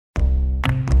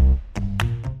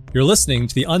You're listening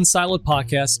to the Unsiloed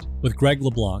podcast with Greg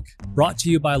LeBlanc, brought to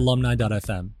you by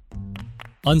alumni.fm.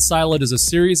 Unsiloed is a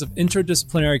series of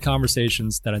interdisciplinary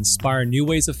conversations that inspire new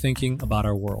ways of thinking about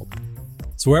our world.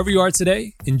 So wherever you are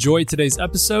today, enjoy today's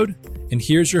episode, and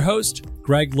here's your host,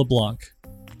 Greg LeBlanc.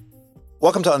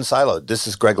 Welcome to Unsiloed. This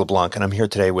is Greg LeBlanc, and I'm here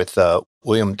today with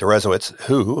William Deresiewicz,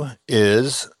 who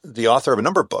is the author of a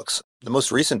number of books. The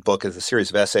most recent book is a series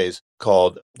of essays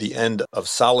called The End of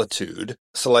Solitude,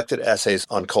 selected essays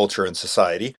on culture and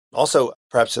society. Also,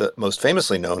 perhaps most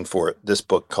famously known for this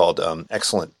book called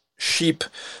Excellent Sheep,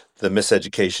 The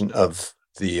Miseducation of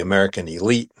the American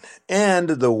Elite, and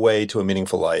The Way to a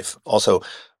Meaningful Life. Also,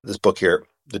 this book here,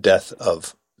 The Death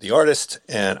of the Artist.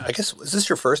 And I guess, was this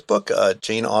your first book,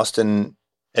 Jane Austen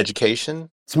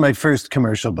Education? It's my first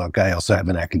commercial book. I also have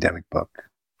an academic book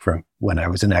from when I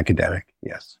was an academic,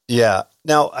 yes. Yeah.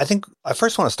 Now, I think I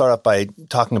first want to start off by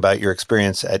talking about your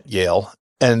experience at Yale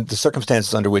and the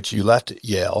circumstances under which you left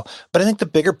Yale. But I think the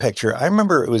bigger picture, I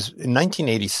remember it was in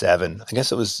 1987, I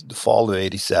guess it was the fall of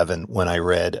 87, when I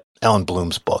read Alan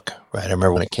Bloom's book, right? I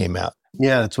remember when it came out.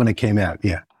 Yeah, that's when it came out,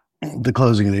 yeah. The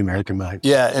Closing of the American Mind.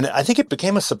 Yeah, and I think it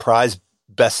became a surprise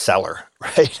bestseller,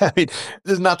 right? I mean,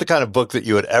 this is not the kind of book that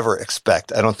you would ever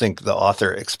expect. I don't think the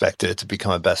author expected it to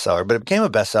become a bestseller, but it became a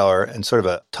bestseller and sort of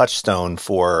a touchstone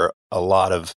for a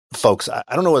lot of folks.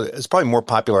 I don't know, it's probably more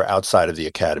popular outside of the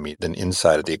academy than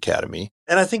inside of the academy.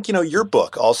 And I think, your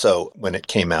book also, when it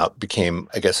came out, became,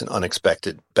 I guess, an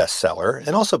unexpected bestseller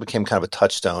and also became kind of a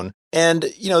touchstone.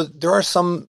 And, there are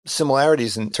some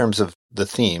similarities in terms of the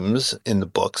themes in the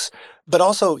books, but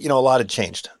also, a lot had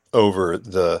changed over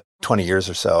the 20 years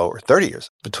or so, or 30 years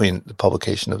between the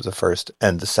publication of the first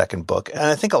and the second book. And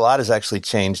I think a lot has actually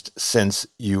changed since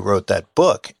you wrote that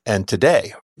book and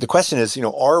today. The question is,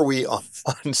 are we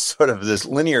on sort of this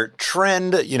linear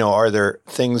trend? Are there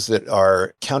things that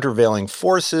are countervailing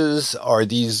forces? Are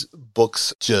these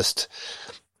books just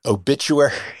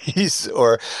obituaries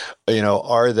or,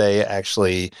 are they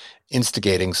actually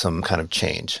instigating some kind of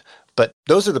change? But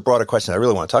those are the broader questions I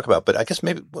really want to talk about. But I guess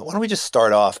maybe why don't we just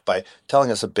start off by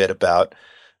telling us a bit about,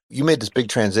 you made this big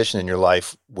transition in your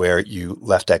life where you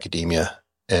left academia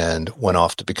and went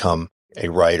off to become a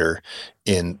writer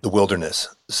in the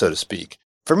wilderness, so to speak.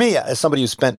 For me, as somebody who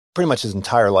spent pretty much his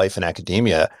entire life in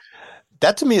academia,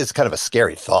 that to me is kind of a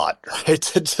scary thought, right?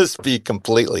 To just be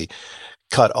completely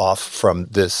cut off from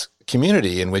this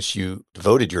community in which you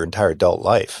devoted your entire adult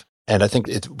life. And I think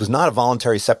it was not a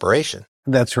voluntary separation.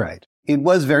 That's right. It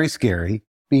was very scary.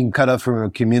 Being cut off from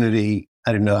a community,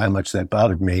 I didn't know how much that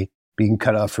bothered me. Being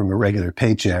cut off from a regular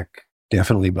paycheck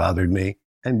definitely bothered me.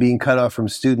 And being cut off from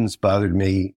students bothered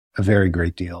me a very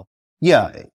great deal.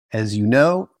 Yeah, as you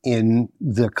know, in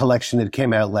the collection that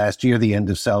came out last year, The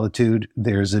End of Solitude,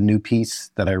 there's a new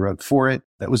piece that I wrote for it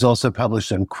that was also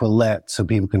published on Quillette, so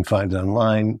people can find it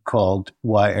online, called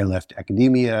Why I Left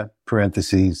Academia,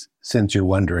 parentheses, since you're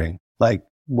wondering. Like,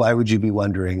 why would you be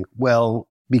wondering? Well,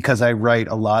 because I write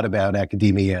a lot about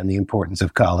academia and the importance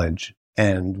of college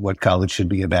and what college should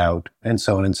be about and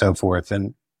so on and so forth.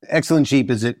 And Excellent Sheep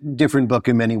is a different book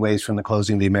in many ways from The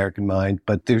Closing of the American Mind,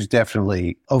 but there's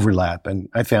definitely overlap. And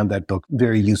I found that book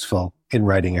very useful in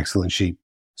writing Excellent Sheep.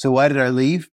 So why did I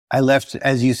leave? I left,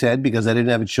 as you said, because I didn't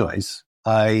have a choice.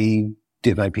 I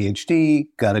did my PhD,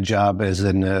 got a job as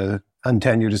an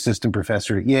untenured assistant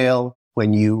professor at Yale.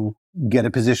 When you get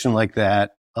a position like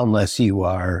that, unless you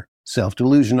are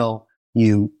self-delusional,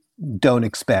 you don't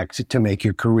expect to make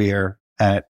your career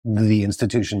at the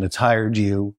institution that's hired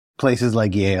you. Places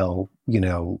like Yale,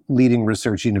 leading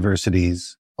research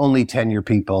universities, only tenure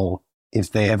people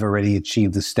if they have already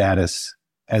achieved the status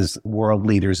as world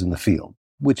leaders in the field,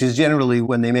 which is generally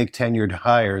when they make tenured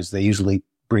hires, they usually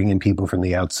bring in people from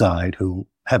the outside who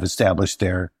have established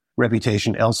their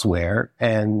reputation elsewhere.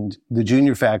 And the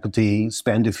junior faculty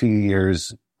spend a few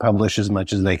years, publish as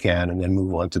much as they can, and then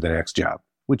move on to the next job,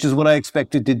 which is what I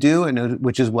expected to do, and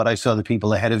which is what I saw the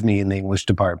people ahead of me in the English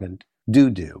department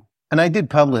do. And I did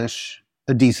publish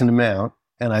a decent amount,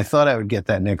 and I thought I would get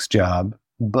that next job,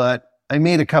 but I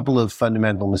made a couple of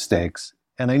fundamental mistakes,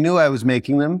 and I knew I was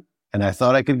making them, and I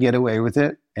thought I could get away with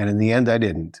it, and in the end, I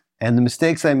didn't. And the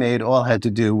mistakes I made all had to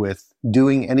do with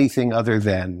doing anything other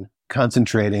than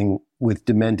concentrating with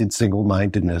demented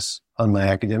single-mindedness on my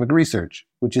academic research,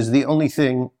 which is the only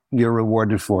thing you're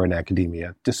rewarded for in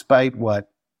academia, despite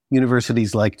what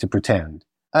universities like to pretend.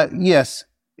 Yes,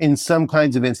 in some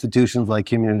kinds of institutions like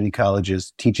community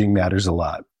colleges, teaching matters a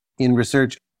lot. In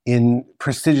research, in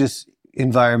prestigious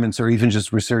environments or even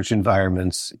just research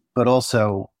environments, but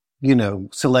also,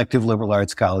 selective liberal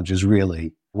arts colleges,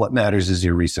 really, what matters is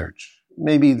your research.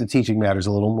 Maybe the teaching matters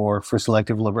a little more for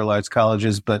selective liberal arts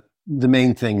colleges, but the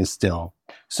main thing is still.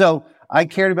 So I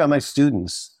cared about my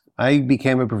students. I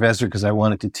became a professor because I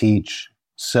wanted to teach.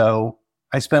 So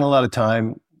I spent a lot of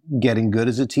time getting good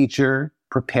as a teacher,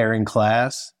 preparing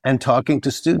class, and talking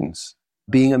to students.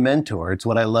 Being a mentor, it's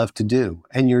what I love to do.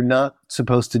 And you're not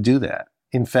supposed to do that.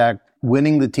 In fact,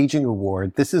 winning the teaching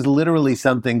award, this is literally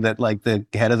something that like the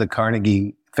head of the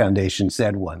Carnegie Foundation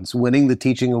said once. Winning the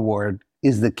teaching award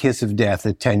is the kiss of death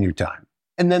at tenure time.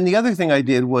 And then the other thing I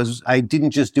did was I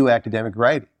didn't just do academic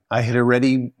writing. I had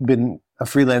already been a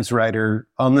freelance writer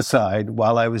on the side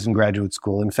while I was in graduate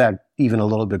school. In fact, even a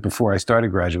little bit before I started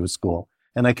graduate school.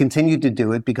 And I continued to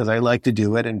do it because I like to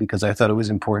do it and because I thought it was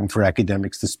important for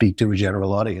academics to speak to a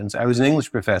general audience. I was an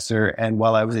English professor, and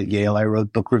while I was at Yale, I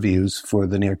wrote book reviews for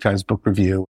the New York Times Book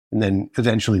Review and then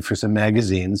eventually for some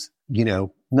magazines. You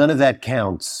know, none of that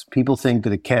counts. People think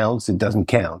that it counts. It doesn't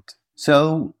count.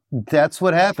 So that's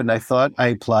what happened. I thought I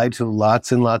applied to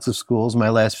lots and lots of schools my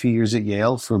last few years at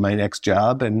Yale for my next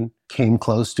job and came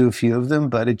close to a few of them,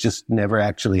 but it just never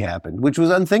actually happened, which was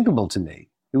unthinkable to me.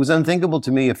 It was unthinkable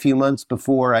to me a few months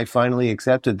before I finally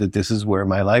accepted that this is where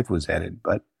my life was headed.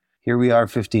 But here we are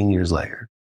 15 years later.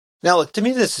 Now, look, to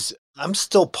me, I'm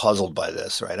still puzzled by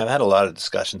this, right? I've had a lot of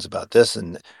discussions about this.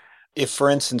 And if, for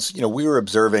instance, we were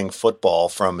observing football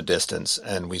from a distance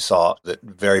and we saw that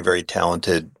very, very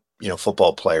talented,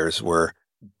 football players were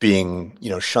being,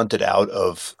 shunted out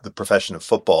of the profession of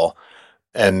football.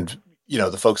 And,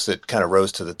 the folks that kind of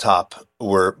rose to the top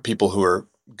were people who were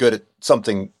good at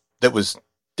something that was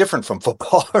different from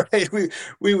football, right?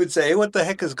 We would say, hey, what the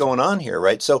heck is going on here,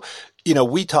 right? So,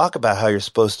 we talk about how you're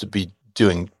supposed to be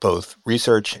doing both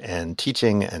research and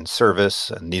teaching and service,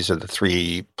 and these are the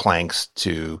three planks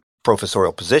to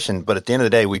professorial position. But at the end of the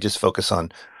day, we just focus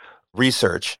on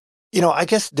research. I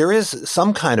guess there is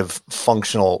some kind of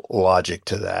functional logic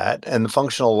to that, and the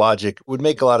functional logic would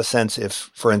make a lot of sense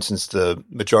if, for instance, the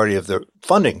majority of the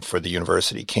funding for the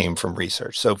university came from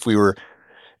research. So if we were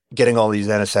getting all these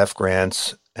NSF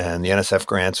grants, and the NSF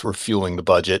grants were fueling the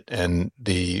budget, and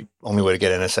the only way to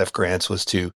get NSF grants was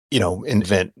to,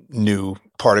 invent new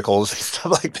particles and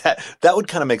stuff like that. That would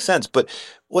kind of make sense. But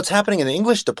what's happening in the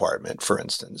English department, for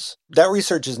instance, that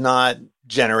research is not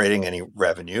generating any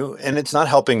revenue, and it's not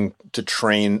helping to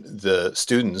train the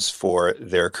students for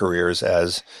their careers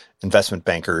as investment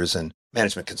bankers and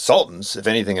management consultants. If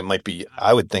anything, it might be,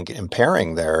 I would think,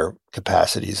 impairing their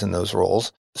capacities in those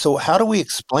roles. So how do we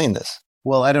explain this?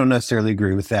 Well, I don't necessarily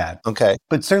agree with that. Okay.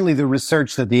 But certainly the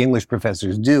research that the English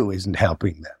professors do isn't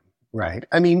helping them, right?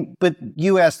 I mean, but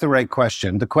you asked the right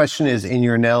question. The question is, in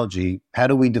your analogy, how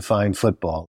do we define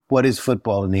football? What is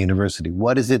football in the university?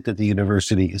 What is it that the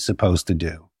university is supposed to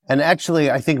do? And actually,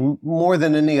 I think more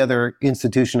than any other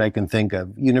institution I can think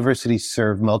of, universities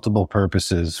serve multiple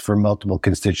purposes for multiple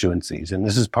constituencies. And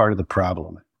this is part of the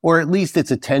problem, or at least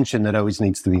it's a tension that always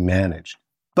needs to be managed.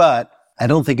 But I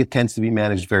don't think it tends to be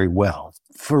managed very well.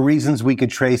 For reasons we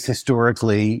could trace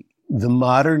historically, the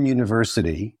modern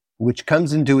university, which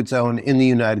comes into its own in the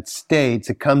United States,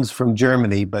 it comes from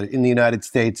Germany, but in the United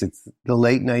States, it's the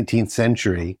late 19th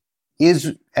century,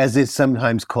 is, as it's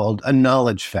sometimes called, a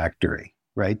knowledge factory,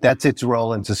 right? That's its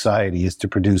role in society, is to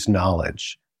produce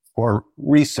knowledge or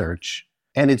research.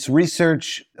 And it's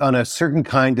research on a certain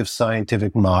kind of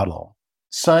scientific model.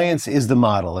 Science is the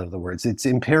model, in other words. It's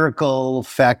empirical,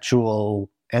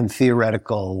 factual, and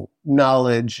theoretical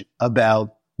knowledge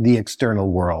about the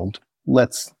external world.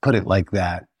 Let's put it like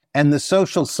that. And the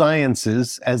social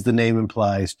sciences, as the name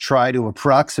implies, try to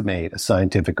approximate a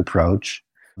scientific approach.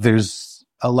 There's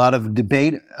a lot of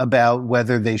debate about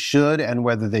whether they should and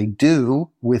whether they do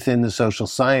within the social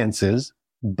sciences.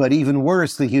 But even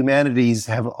worse, the humanities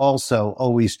have also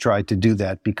always tried to do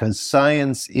that because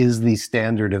science is the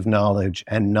standard of knowledge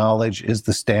and knowledge is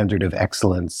the standard of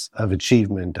excellence, of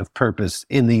achievement, of purpose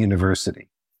in the university.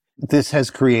 This has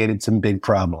created some big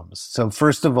problems. So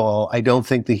first of all, I don't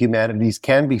think the humanities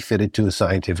can be fitted to a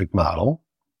scientific model,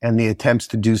 and the attempts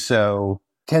to do so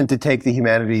tend to take the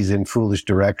humanities in foolish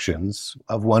directions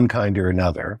of one kind or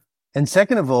another. And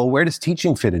second of all, where does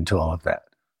teaching fit into all of that?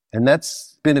 And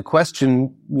that's been a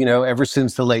question, ever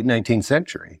since the late 19th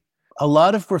century. A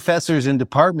lot of professors and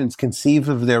departments conceive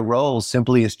of their roles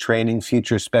simply as training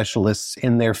future specialists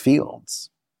in their fields,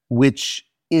 which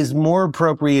is more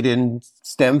appropriate in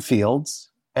STEM fields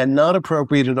and not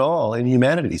appropriate at all in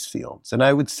humanities fields. And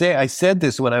I would say, I said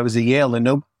this when I was at Yale,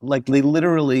 and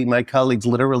my colleagues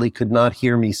literally could not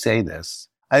hear me say this.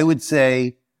 I would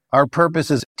say, our purpose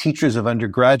as teachers of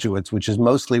undergraduates, which is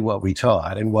mostly what we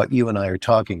taught and what you and I are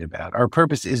talking about, our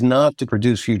purpose is not to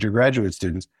produce future graduate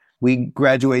students. We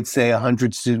graduate, say,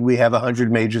 100 students. We have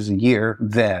 100 majors a year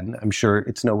then. I'm sure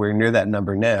it's nowhere near that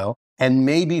number now. And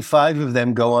maybe 5 of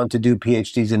them go on to do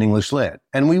PhDs in English Lit.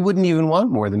 And we wouldn't even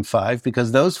want more than 5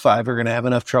 because those 5 are going to have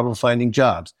enough trouble finding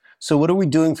jobs. So what are we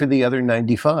doing for the other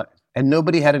 95? And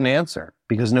nobody had an answer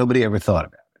because nobody ever thought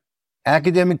about it.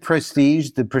 Academic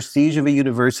prestige, the prestige of a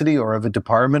university or of a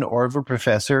department or of a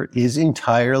professor is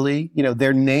entirely,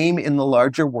 their name in the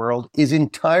larger world is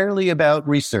entirely about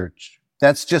research.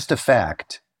 That's just a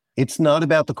fact. It's not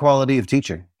about the quality of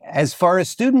teaching. As far as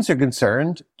students are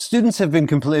concerned, students have been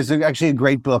completely, there's actually a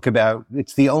great book about,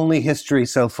 it's the only history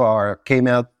so far, came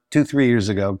out 2-3 years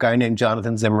ago, a guy named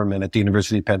Jonathan Zimmerman at the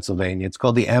University of Pennsylvania. It's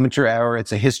called The Amateur Hour.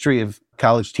 It's a history of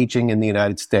college teaching in the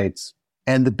United States.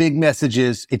 And the big message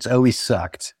is it's always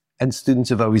sucked and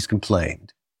students have always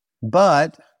complained.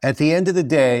 But at the end of the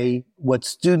day, what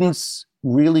students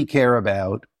really care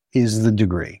about is the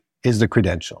degree, is the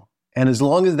credential. And as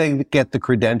long as they get the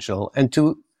credential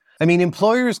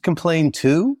employers complain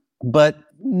too, but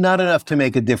not enough to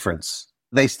make a difference.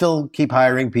 They still keep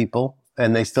hiring people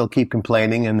and they still keep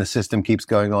complaining and the system keeps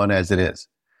going on as it is.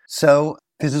 So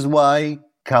this is why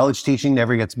college teaching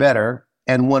never gets better.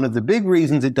 And one of the big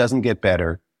reasons it doesn't get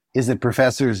better is that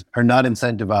professors are not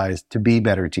incentivized to be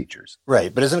better teachers.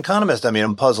 Right. But as an economist,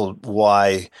 I'm puzzled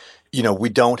why, we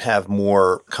don't have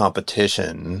more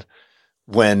competition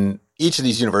when each of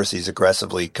these universities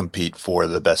aggressively compete for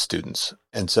the best students.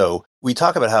 And so we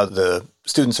talk about how the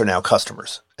students are now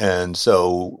customers. And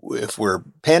so if we're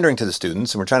pandering to the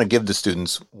students and we're trying to give the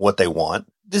students what they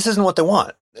want, this isn't what they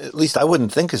want. At least I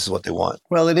wouldn't think this is what they want.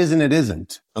 Well, it isn't. It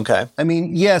isn't. Okay.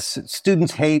 Yes,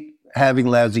 students hate having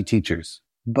lousy teachers,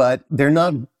 but they're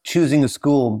not choosing a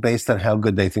school based on how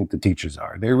good they think the teachers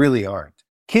are. They really aren't.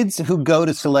 Kids who go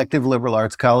to selective liberal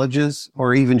arts colleges,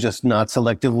 or even just not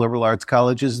selective liberal arts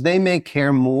colleges, they may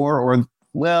care more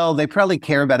they probably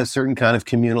care about a certain kind of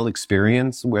communal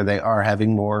experience where they are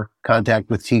having more contact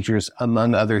with teachers,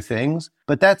 among other things.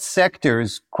 But that sector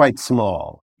is quite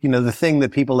small. The thing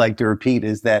that people like to repeat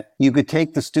is that you could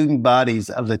take the student bodies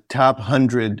of the top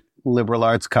 100 liberal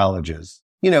arts colleges,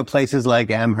 places like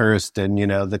Amherst and,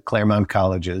 the Claremont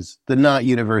colleges, the not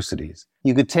universities.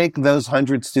 You could take those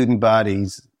 100 student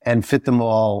bodies and fit them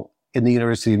all in the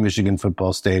University of Michigan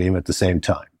football stadium at the same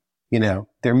time. There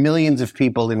are millions of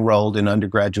people enrolled in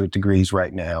undergraduate degrees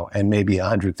right now, and maybe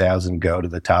 100,000 go to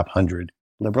the top 100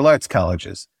 liberal arts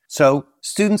colleges. So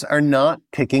students are not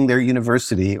picking their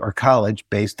university or college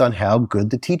based on how good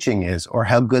the teaching is or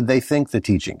how good they think the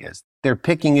teaching is. They're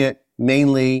picking it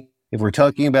mainly, if we're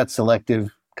talking about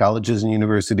selective colleges and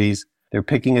universities, they're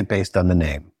picking it based on the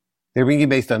name. They're picking it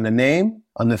based on the name,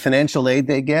 on the financial aid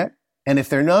they get. And if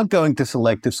they're not going to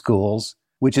selective schools,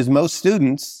 which is most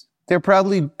students, they're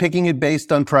probably picking it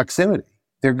based on proximity.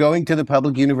 They're going to the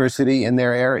public university in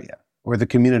their area or the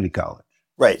community college.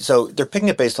 Right. So they're picking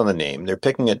it based on the name. They're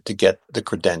picking it to get the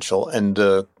credential. And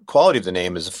the quality of the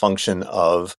name is a function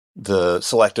of the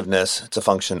selectiveness. It's a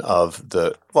function of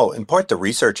in part, the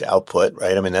research output,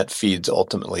 right? That feeds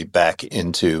ultimately back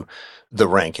into the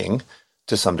ranking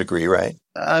to some degree, right?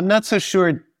 I'm not so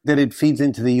sure that it feeds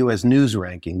into the U.S. News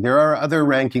ranking. There are other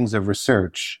rankings of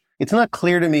research. It's not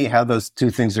clear to me how those two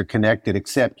things are connected,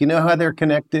 except how they're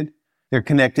connected? They're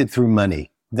connected through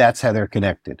money. That's how they're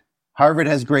connected. Harvard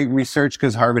has great research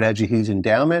because Harvard has a huge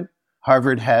endowment.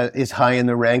 Harvard is high in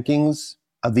the rankings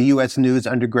of the U.S. News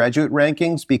undergraduate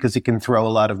rankings because it can throw a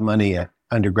lot of money at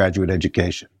undergraduate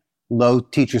education. Low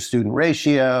teacher-student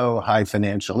ratio, high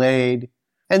financial aid.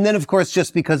 And then, of course,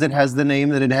 just because it has the name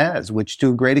that it has, which to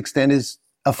a great extent is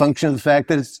a function of the fact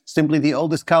that it's simply the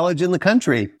oldest college in the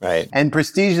country. Right. And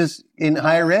prestige in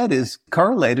higher ed is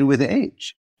correlated with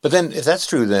age. But then if that's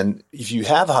true, then if you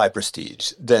have high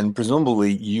prestige, then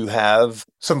presumably you have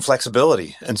some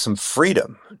flexibility and some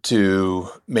freedom to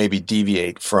maybe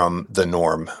deviate from the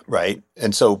norm, right?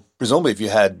 And so presumably if you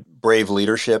had brave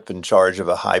leadership in charge of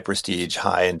a high prestige,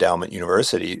 high endowment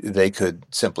university, they could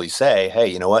simply say, hey,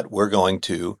 you know what? We're going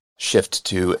to shift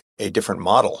to a different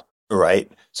model,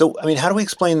 right? So, how do we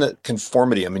explain the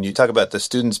conformity? You talk about the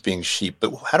students being sheep,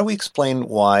 but how do we explain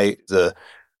why the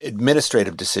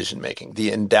administrative decision-making,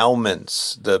 the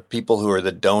endowments, the people who are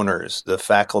the donors, the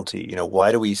faculty,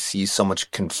 why do we see so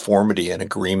much conformity and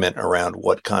agreement around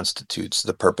what constitutes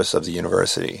the purpose of the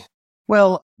university?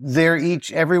 Well,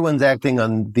 everyone's acting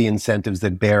on the incentives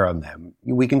that bear on them.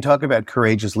 We can talk about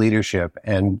courageous leadership,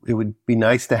 and it would be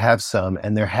nice to have some.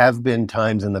 And there have been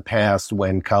times in the past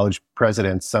when college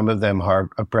presidents, some of them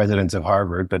presidents of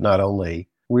Harvard, but not only,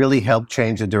 really helped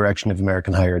change the direction of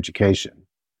American higher education.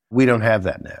 We don't have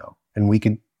that now, and we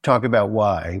can talk about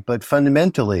why. But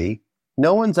fundamentally,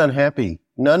 no one's unhappy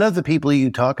None of the people you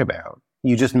talk about,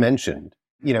 you just mentioned,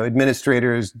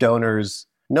 administrators, donors,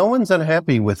 no one's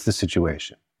unhappy with the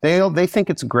situation. They think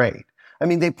it's great. I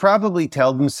mean, they probably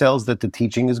tell themselves that the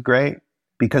teaching is great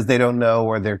because they don't know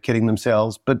or they're kidding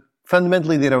themselves, but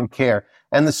fundamentally they don't care.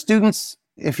 And the students,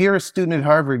 if you're a student at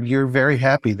Harvard, you're very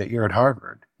happy that you're at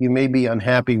Harvard. You may be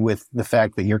unhappy with the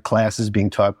fact that your class is being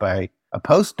taught by a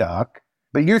postdoc,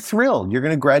 but you're thrilled. You're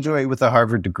going to graduate with a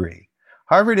Harvard degree.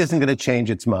 Harvard isn't going to change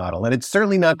its model, and it's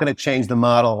certainly not going to change the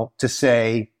model to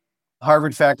say,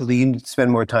 Harvard faculty, you need to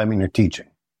spend more time in your teaching.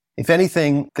 If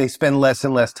anything, they spend less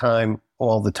and less time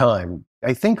all the time.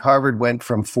 I think Harvard went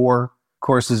from 4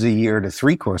 courses a year to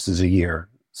 3 courses a year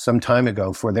some time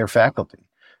ago for their faculty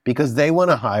because they want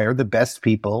to hire the best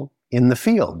people in the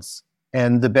fields.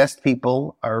 And the best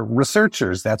people are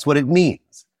researchers. That's what it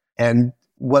means. And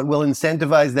what will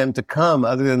incentivize them to come,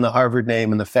 other than the Harvard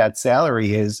name and the fat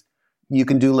salary, is you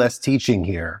can do less teaching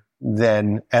here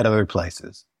than at other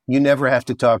places. You never have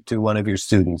to talk to one of your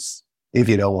students if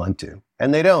you don't want to.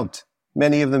 And they don't.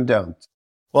 Many of them don't.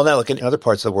 Well, now look, in other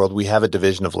parts of the world, we have a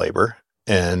division of labor.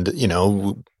 And,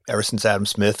 ever since Adam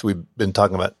Smith, we've been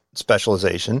talking about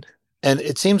specialization. And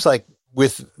it seems like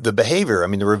with the behavior,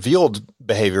 the revealed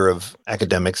behavior of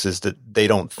academics is that they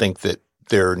don't think that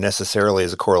there necessarily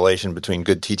is a correlation between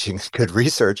good teaching and good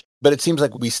research. But it seems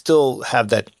like we still have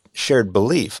that shared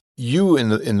belief. You,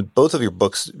 in both of your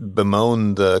books,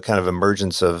 bemoan the kind of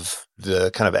emergence of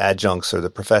the kind of adjuncts or the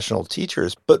professional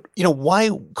teachers. But,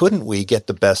 why couldn't we get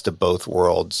the best of both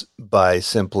worlds by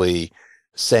simply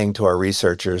saying to our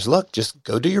researchers, look, just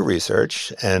go do your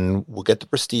research and we'll get the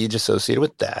prestige associated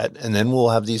with that. And then we'll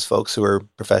have these folks who are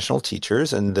professional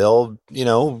teachers and they'll,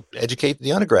 educate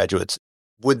the undergraduates.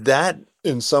 Would that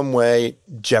in some way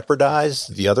jeopardize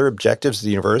the other objectives of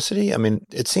the university?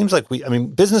 It seems like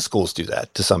business schools do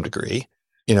that to some degree.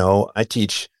 I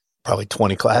teach probably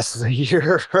 20 classes a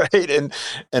year, right?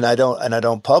 And I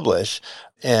don't publish.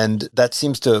 And that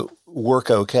seems to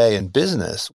work okay in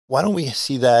business. Why don't we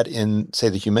see that in, say,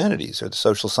 the humanities or the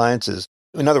social sciences?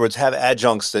 In other words, have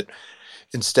adjuncts that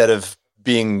instead of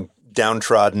being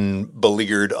downtrodden,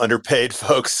 beleaguered, underpaid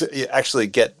folks, actually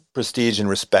get prestige and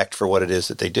respect for what it is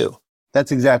that they do.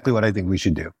 That's exactly what I think we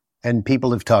should do. And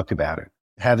people have talked about it.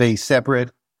 Have a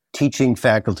separate teaching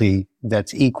faculty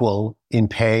that's equal in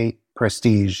pay,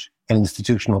 prestige, and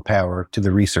institutional power to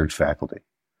the research faculty.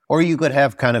 Or you could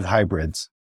have kind of hybrids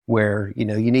where, you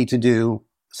need to do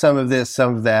some of this,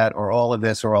 some of that, or all of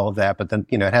this or all of that. But then,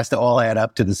 it has to all add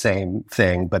up to the same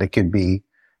thing, but it could be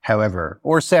however,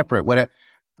 or separate, whatever.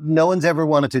 No one's ever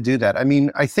wanted to do that.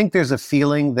 I think there's a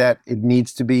feeling that it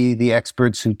needs to be the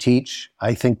experts who teach.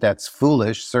 I think that's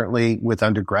foolish, certainly with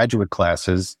undergraduate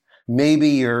classes. Maybe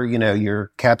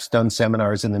your capstone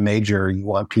seminars in the major, you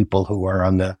want people who are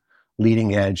on the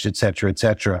leading edge, et cetera, et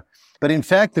cetera. But in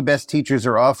fact, the best teachers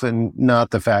are often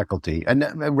not the faculty, and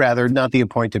rather not the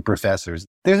appointed professors.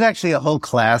 There's actually a whole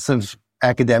class of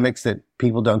academics that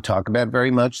people don't talk about very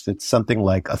much. That's something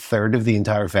like a third of the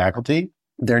entire faculty.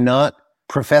 They're not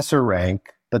professor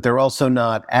rank, but they're also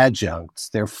not adjuncts.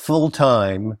 They're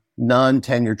full-time,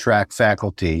 non-tenure track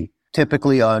faculty,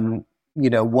 typically on,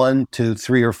 1 to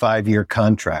 3 or 5 year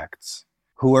contracts,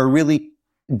 who are really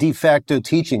de facto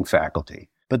teaching faculty,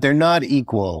 but they're not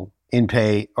equal in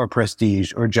pay or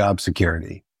prestige or job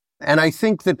security. And I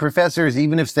think that professors,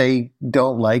 even if they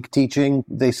don't like teaching,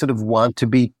 they sort of want to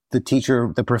be the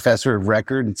teacher, the professor of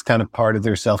record. It's kind of part of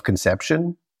their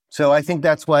self-conception. So I think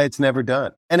that's why it's never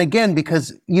done. And again,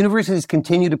 because universities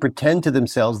continue to pretend to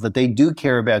themselves that they do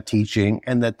care about teaching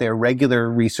and that their regular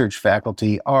research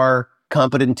faculty are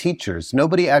competent teachers.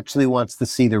 Nobody actually wants to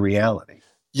see the reality.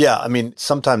 Yeah,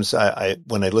 sometimes I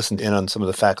when I listened in on some of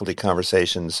the faculty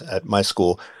conversations at my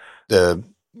school, the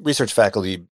research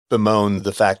faculty bemoan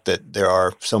the fact that there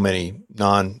are so many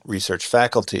non-research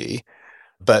faculty,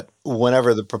 but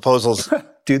whenever the proposals...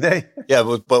 Do they?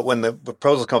 Yeah, but when the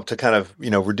proposals come up to kind of,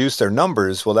 reduce their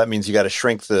numbers, well, that means you got to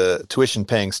shrink the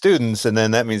tuition-paying students, and then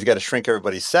that means you got to shrink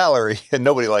everybody's salary, and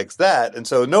nobody likes that. And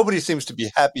so nobody seems to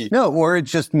be happy. No, or it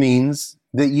just means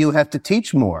that you have to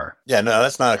teach more. Yeah, no,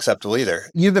 that's not acceptable either.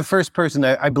 You're the first person,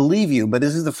 I believe you, but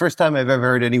this is the first time I've ever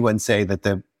heard anyone say that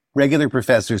the regular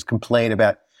professors complain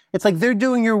about, it's like they're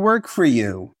doing your work for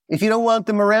you. If you don't want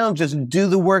them around, just do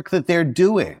the work that they're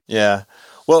doing. Yeah.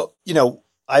 Well,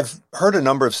 I've heard a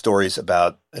number of stories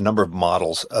about a number of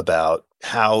models about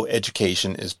how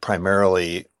education is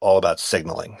primarily all about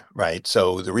signaling, right?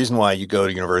 So the reason why you go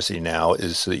to university now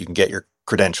is so that you can get your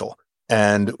credential.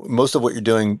 And most of what you're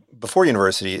doing before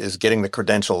university is getting the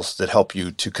credentials that help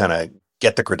you to kind of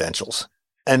get the credentials.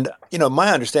 And, my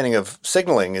understanding of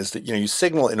signaling is that, you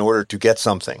signal in order to get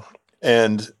something.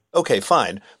 And okay,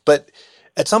 fine. But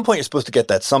at some point, you're supposed to get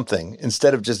that something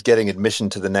instead of just getting admission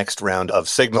to the next round of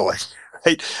signaling,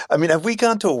 right? I mean, have we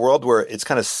gone to a world where it's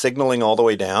kind of signaling all the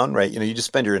way down, right? You just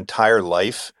spend your entire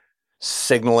life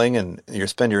signaling and you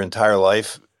spend your entire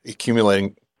life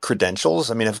accumulating credentials.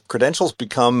 I mean, have credentials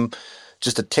become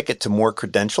just a ticket to more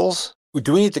credentials?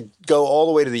 Do we need to go all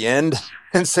the way to the end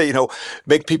and say,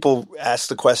 make people ask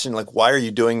the question, like, why are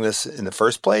you doing this in the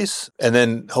first place? And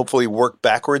then hopefully work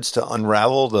backwards to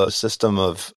unravel the system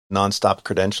of nonstop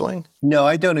credentialing? No,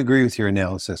 I don't agree with your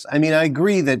analysis. I mean, I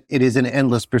agree that it is an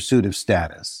endless pursuit of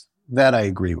status. That I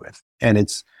agree with. And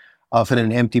it's often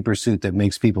an empty pursuit that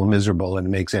makes people miserable and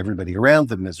makes everybody around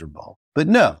them miserable. But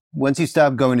no, once you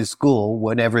stop going to school,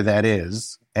 whatever that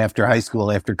is, after high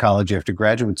school, after college, after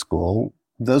graduate school,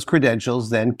 those credentials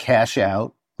then cash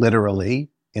out literally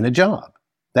in a job.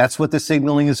 That's what the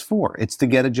signaling is for. It's to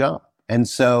get a job. And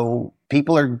so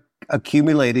people are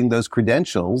accumulating those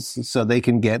credentials so they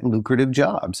can get lucrative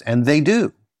jobs. And they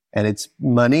do. And it's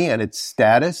money and it's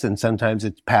status and sometimes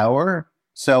it's power.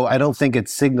 So I don't think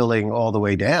it's signaling all the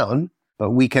way down.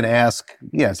 But we can ask,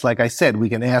 yes, like I said, we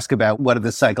can ask about what are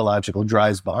the psychological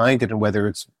drives behind it and whether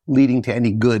it's leading to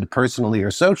any good personally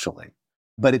or socially.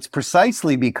 But it's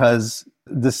precisely because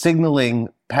the signaling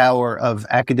power of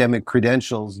academic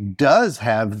credentials does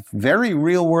have very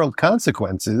real world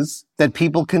consequences that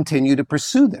people continue to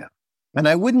pursue them. And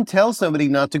I wouldn't tell somebody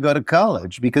not to go to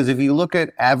college because if you look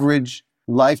at average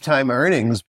lifetime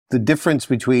earnings, the difference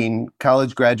between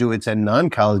college graduates and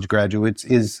non-college graduates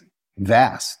is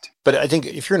vast. But I think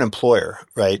if you're an employer,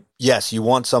 right, yes, you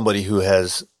want somebody who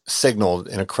has signaled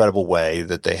in a credible way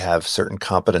that they have certain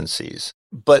competencies.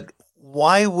 But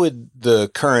why would the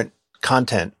current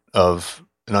content of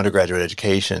an undergraduate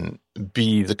education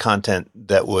be the content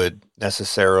that would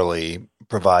necessarily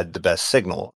provide the best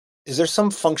signal? Is there some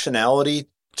functionality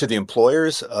to the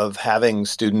employers of having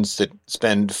students that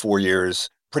spend 4 years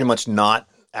pretty much not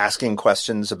asking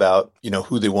questions about,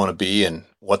 who they want to be and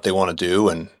what they want to do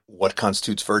and what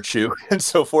constitutes virtue and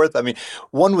so forth? I mean,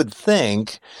 one would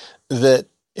think that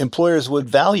employers would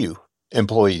value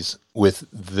employees with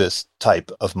this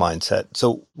type of mindset.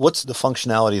 So what's the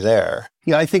functionality there?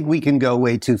 Yeah, I think we can go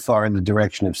way too far in the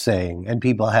direction of saying, and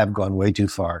people have gone way too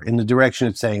far, in the direction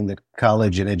of saying that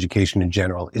college and education in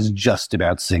general is just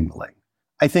about signaling.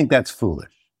 I think that's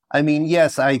foolish. I mean,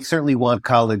 yes, I certainly want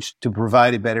college to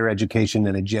provide a better education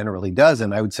than it generally does,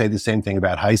 and I would say the same thing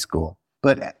about high school.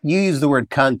 But you use the word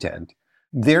content.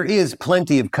 There is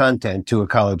plenty of content to a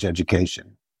college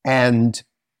education. And,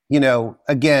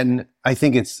 again, I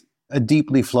think it's a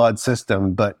deeply flawed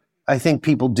system, but I think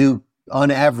people do, on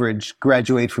average,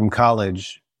 graduate from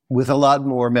college with a lot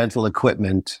more mental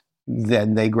equipment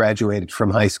than they graduated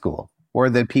from high school or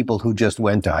than people who just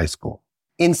went to high school.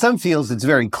 In some fields, it's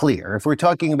very clear. If we're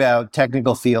talking about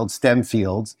technical fields, STEM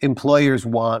fields, employers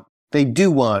they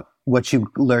do want what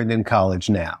you learned in college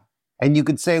now. And you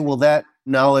could say, well, that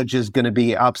knowledge is going to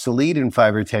be obsolete in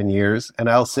 5 or 10 years. And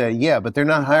I'll say, yeah, but they're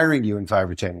not hiring you in 5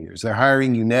 or 10 years. They're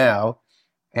hiring you now.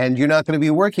 And you're not going to be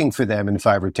working for them in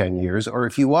 5 or 10 years. Or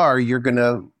if you are, you're going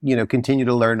to, continue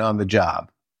to learn on the job.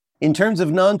 In terms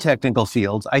of non-technical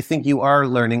fields, I think you are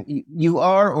learning. You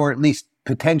are, or at least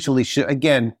potentially should.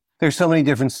 Again, there's so many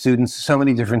different students, so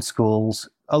many different schools.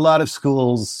 A lot of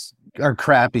schools are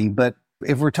crappy, but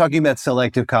if we're talking about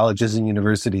selective colleges and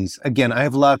universities, again, I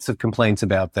have lots of complaints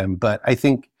about them, but I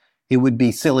think it would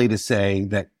be silly to say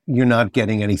that you're not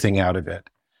getting anything out of it.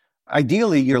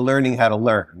 Ideally, you're learning how to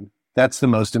learn. That's the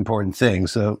most important thing.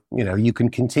 So, you can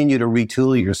continue to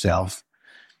retool yourself,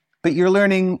 but you're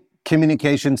learning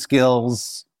communication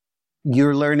skills.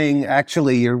 You're learning,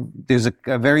 there's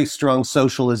a very strong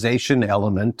socialization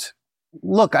element.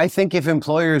 Look, I think if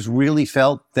employers really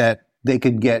felt that they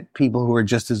could get people who are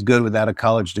just as good without a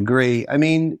college degree, I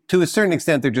mean, to a certain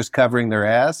extent, they're just covering their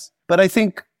ass. But I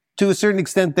think to a certain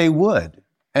extent, they would.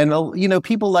 And,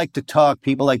 people like to talk.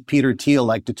 People like Peter Thiel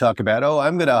like to talk about,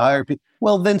 I'm going to hire people.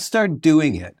 Well, then start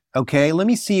doing it. Okay. Let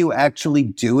me see you actually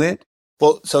do it.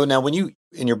 Well, so now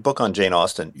in your book on Jane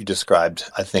Austen, you described,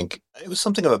 I think it was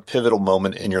something of a pivotal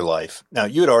moment in your life. Now,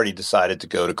 you had already decided to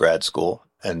go to grad school.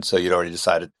 And so you'd already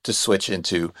decided to switch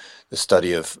into the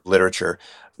study of literature.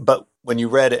 But when you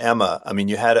read Emma, I mean,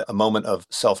 you had a moment of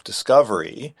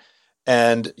self-discovery.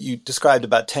 And you described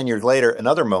about 10 years later,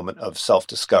 another moment of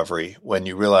self-discovery when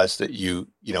you realized that you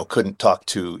couldn't talk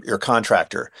to your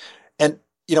contractor. And,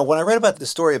 when I read about the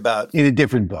story about... In a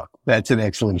different book. That's an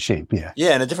excellent shape, yeah.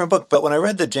 Yeah, in a different book. But when I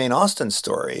read the Jane Austen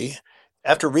story,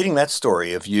 after reading that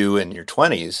story of you in your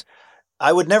 20s,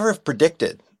 I would never have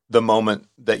predicted the moment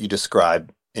that you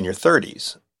described in your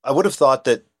 30s. I would have thought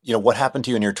that what happened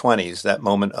to you in your 20s, that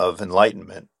moment of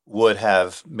enlightenment, would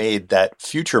have made that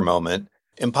future moment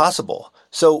impossible.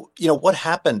 So, what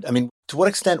happened? I mean, to what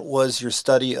extent was your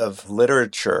study of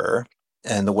literature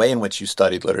and the way in which you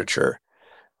studied literature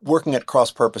working at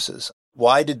cross purposes?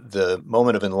 Why did the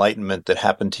moment of enlightenment that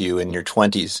happened to you in your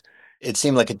 20s, it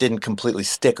seemed like it didn't completely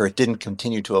stick, or it didn't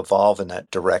continue to evolve in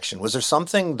that direction? Was there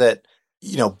something that,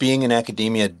 being in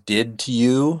academia did to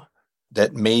you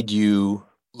that made you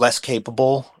less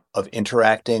capable of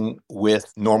interacting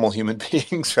with normal human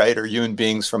beings, right? Or human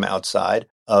beings from outside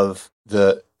of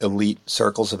the elite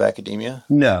circles of academia?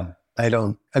 No, I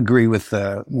don't agree with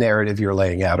the narrative you're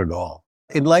laying out at all.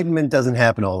 Enlightenment doesn't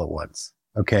happen all at once,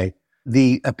 okay?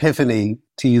 The epiphany,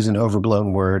 to use an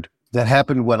overblown word, that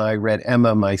happened when I read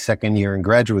Emma my second year in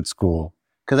graduate school,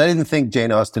 because I didn't think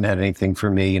Jane Austen had anything for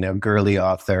me, girly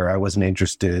author. I wasn't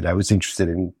interested. I was interested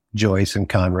in Joyce and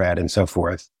Conrad and so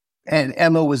forth. And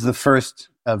Emma was the first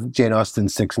of Jane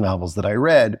Austen's 6 novels that I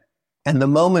read. And the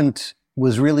moment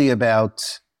was really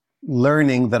about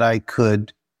learning that I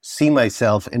could see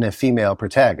myself in a female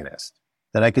protagonist,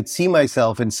 that I could see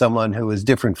myself in someone who was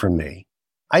different from me.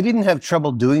 I didn't have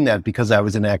trouble doing that because I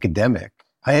was an academic.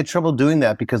 I had trouble doing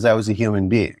that because I was a human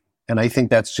being. And I think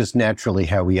that's just naturally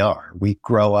how we are. We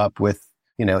grow up with,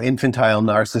 infantile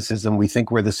narcissism. We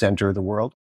think we're the center of the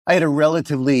world. I had a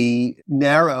relatively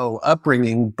narrow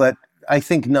upbringing, but I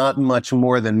think not much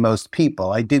more than most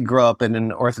people. I did grow up in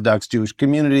an Orthodox Jewish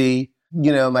community.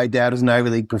 My dad was an Ivy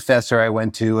League professor. I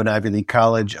went to an Ivy League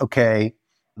college. Okay.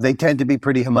 They tend to be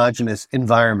pretty homogenous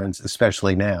environments,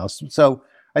 especially now. So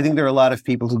I think there are a lot of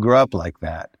people who grow up like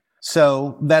that.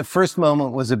 So that first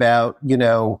moment was about,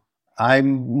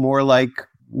 I'm more like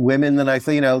women than I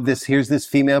thought, here's this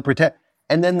female protect.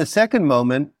 And then the second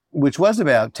moment, which was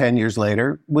about 10 years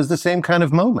later, was the same kind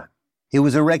of moment. It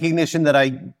was a recognition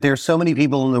that there's so many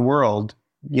people in the world,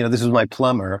 this was my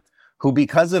plumber, who,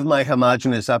 because of my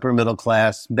homogenous upper middle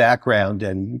class background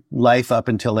and life up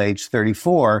until age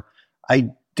 34,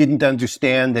 I didn't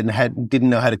understand and didn't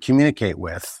know how to communicate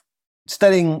with.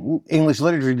 Studying English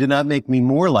literature did not make me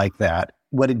more like that.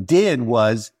 What it did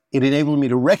was it enabled me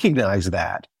to recognize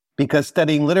that, because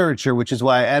studying literature, which is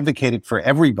why I advocated for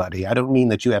everybody, I don't mean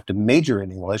that you have to major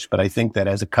in English, but I think that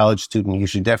as a college student, you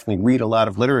should definitely read a lot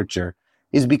of literature,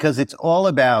 is because it's all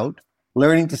about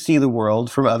learning to see the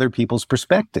world from other people's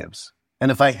perspectives.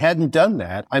 And if I hadn't done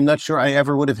that, I'm not sure I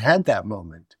ever would have had that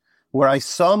moment where I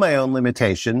saw my own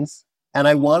limitations and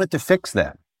I wanted to fix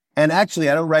them. And actually,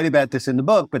 I don't write about this in the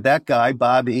book, but that guy,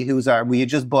 Bobby, we had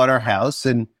just bought our house,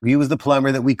 and he was the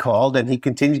plumber that we called, and he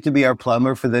continued to be our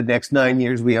plumber for the next 9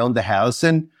 years we owned the house.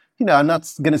 And, I'm not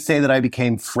going to say that I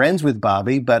became friends with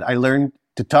Bobby, but I learned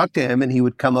to talk to him, and he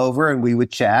would come over and we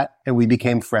would chat and we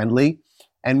became friendly.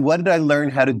 And what did I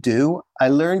learn how to do? I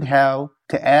learned how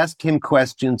to ask him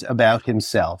questions about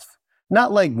himself.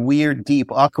 Not like weird,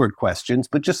 deep, awkward questions,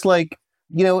 but just like,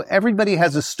 everybody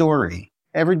has a story.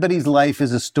 Everybody's life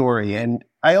is a story. And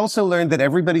I also learned that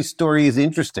everybody's story is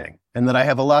interesting and that I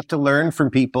have a lot to learn from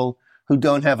people who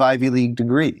don't have Ivy League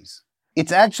degrees.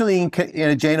 It's actually in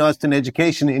a Jane Austen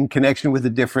education in connection with a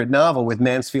different novel, with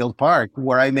Mansfield Park,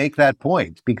 where I make that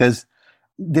point, because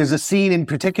there's a scene in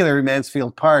particular in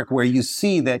Mansfield Park where you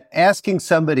see that asking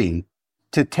somebody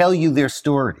to tell you their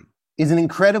story is an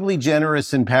incredibly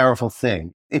generous and powerful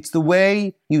thing. It's the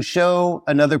way you show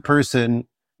another person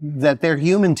that they're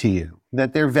human to you,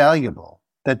 that they're valuable,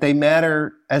 that they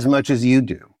matter as much as you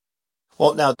do.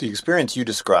 Well, now, the experience you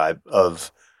describe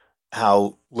of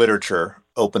how literature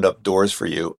opened up doors for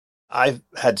you, I've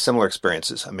had similar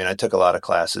experiences. I mean, I took a lot of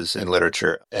classes in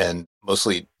literature, and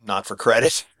mostly not for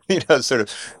credit, sort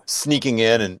of sneaking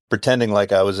in and pretending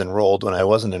like I was enrolled when I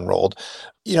wasn't enrolled.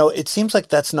 It seems like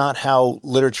that's not how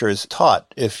literature is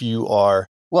taught if you are.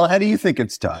 Well, how do you think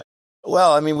it's taught?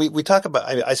 Well, I mean, we talk about,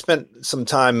 I spent some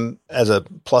time as a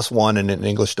 +1 in an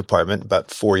English department, about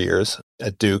 4 years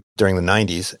at Duke during the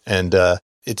 90s. And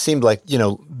it seemed like,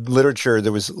 literature,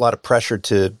 there was a lot of pressure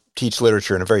to teach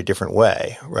literature in a very different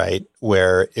way, right?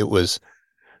 Where it was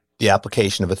the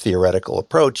application of a theoretical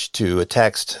approach to a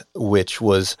text, which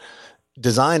was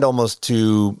designed almost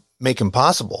to make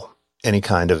impossible any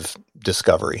kind of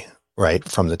discovery, right,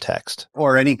 from the text.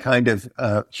 Or any kind of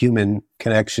human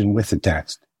connection with the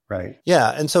text. Right.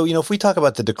 Yeah. And so, if we talk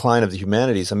about the decline of the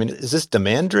humanities, I mean, is this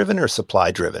demand driven or supply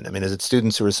driven? I mean, is it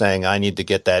students who are saying, I need to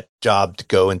get that job to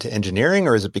go into engineering,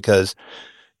 or is it because,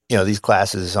 these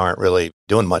classes aren't really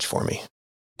doing much for me?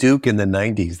 Duke in the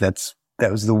 90s, that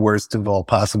was the worst of all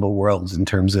possible worlds in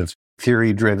terms of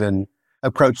theory driven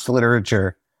approach to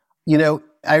literature.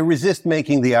 I resist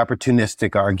making the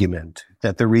opportunistic argument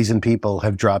that the reason people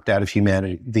have dropped out of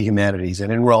the humanities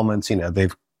and enrollments,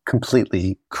 they've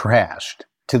completely crashed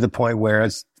to the point where,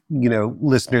 as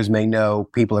listeners may know,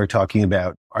 people are talking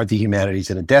about, are the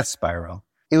humanities in a death spiral?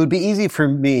 It would be easy for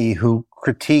me, who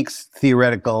critiques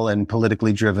theoretical and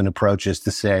politically driven approaches,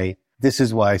 to say, this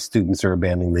is why students are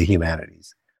abandoning the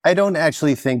humanities. I don't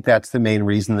actually think that's the main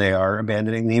reason they are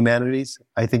abandoning the humanities.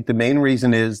 I think the main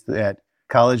reason is that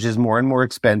college is more and more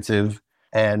expensive.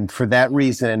 And for that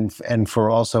reason, and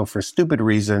for stupid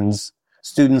reasons,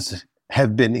 students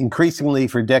have been increasingly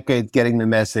for decades getting the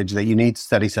message that you need to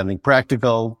study something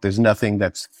practical. There's nothing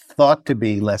that's thought to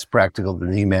be less practical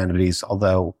than the humanities,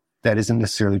 although that isn't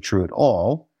necessarily true at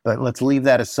all. But let's leave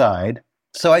that aside.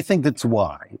 So I think that's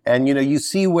why. And, you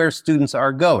see where students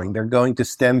are going. They're going to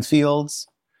STEM fields.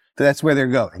 That's where they're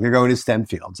going. They're going to STEM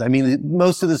fields. I mean,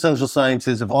 most of the social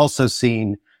sciences have also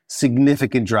seen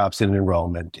significant drops in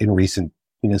enrollment in recent,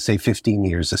 say 15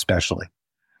 years especially.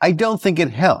 I don't think it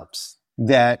helps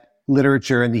that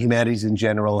literature and the humanities in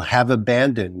general have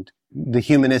abandoned the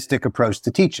humanistic approach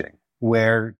to teaching,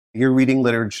 where you're reading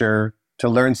literature to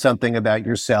learn something about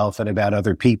yourself and about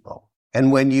other people.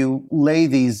 And when you lay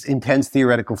these intense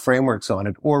theoretical frameworks on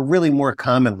it, or really more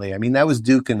commonly, I mean, that was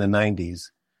Duke in the 90s.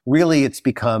 Really, it's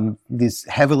become this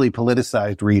heavily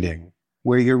politicized reading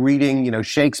where you're reading,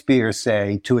 Shakespeare,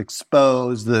 say, to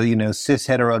expose the, cis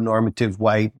heteronormative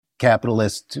white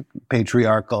capitalist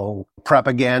patriarchal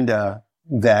propaganda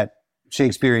that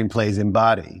Shakespearean plays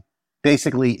embody.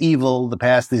 Basically evil, the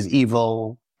past is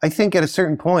evil. I think at a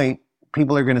certain point,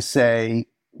 people are going to say,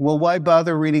 well, why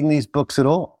bother reading these books at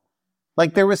all?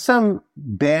 Like, there was some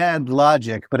bad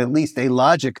logic, but at least a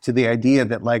logic to the idea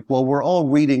that, we're all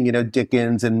reading,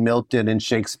 Dickens and Milton and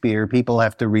Shakespeare. People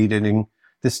have to read it in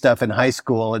this stuff in high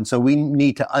school. And so we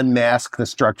need to unmask the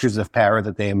structures of power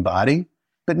that they embody.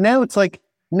 But now it's like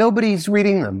nobody's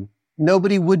reading them.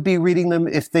 Nobody would be reading them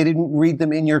if they didn't read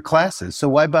them in your classes. So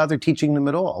why bother teaching them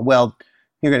at all? Well,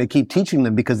 you're going to keep teaching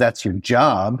them because that's your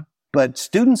job. But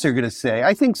students are going to say,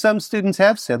 I think some students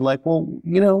have said,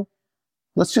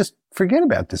 let's just forget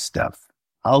about this stuff.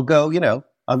 I'll go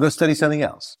study something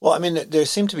else. Well, I mean, there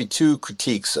seem to be two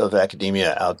critiques of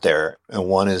academia out there. And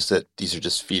one is that these are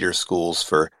just feeder schools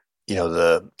for,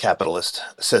 the capitalist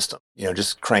system,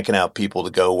 just cranking out people to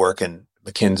go work in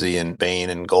McKinsey and Bain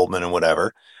and Goldman and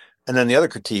whatever. And then the other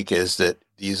critique is that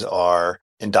these are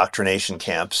indoctrination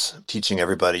camps teaching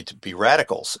everybody to be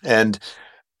radicals. And,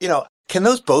 can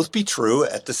those both be true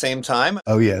at the same time?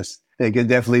 Oh, yes. They can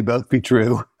definitely both be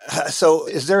true. So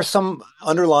is there some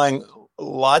underlying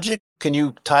logic? Can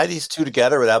you tie these two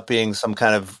together without being some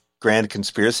kind of grand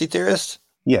conspiracy theorist?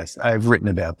 Yes, I've written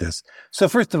about this. So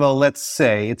first of all,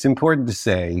 it's important to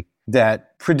say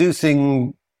that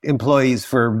producing employees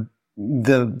for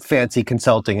the fancy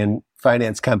consulting and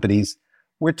finance companies,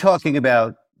 we're talking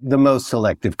about the most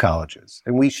selective colleges.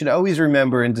 And we should always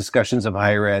remember in discussions of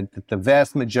higher ed that the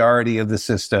vast majority of the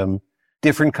system,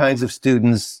 different kinds of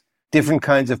students, different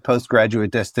kinds of postgraduate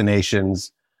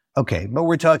destinations. Okay, but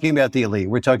we're talking about the elite.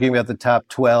 We're talking about the top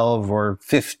 12 or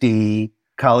 50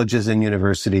 colleges and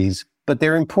universities, but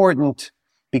they're important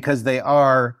because they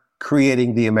are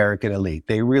creating the American elite.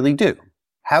 They really do.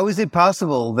 How is it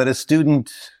possible that a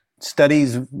student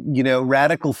studies,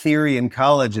 radical theory in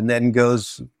college and then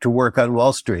goes to work on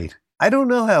Wall Street? I don't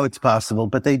know how it's possible,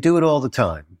 but they do it all the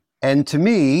time. And to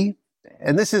me,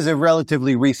 and this is a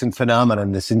relatively recent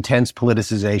phenomenon, this intense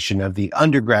politicization of the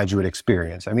undergraduate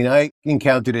experience. I mean, I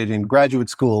encountered it in graduate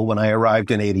school when I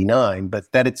arrived in 89,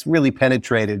 but that it's really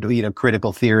penetrated,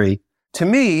 critical theory. To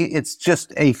me, it's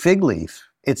just a fig leaf.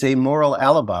 It's a moral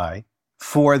alibi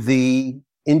for the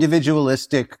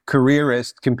individualistic,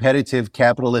 careerist, competitive,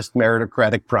 capitalist,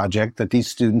 meritocratic project that these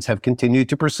students have continued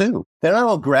to pursue. They're not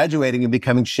all graduating and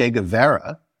becoming Che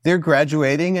Guevara. They're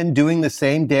graduating and doing the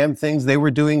same damn things they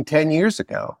were doing 10 years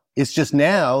ago. It's just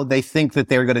now they think that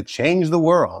they're going to change the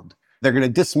world. They're going to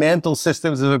dismantle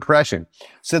systems of oppression.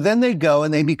 So then they go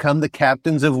and they become the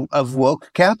captains of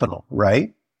woke capital,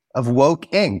 right? Of woke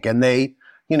Inc. And they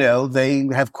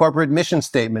have corporate mission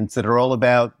statements that are all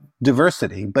about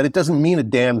diversity, but it doesn't mean a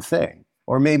damn thing.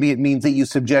 Or maybe it means that you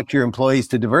subject your employees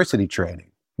to diversity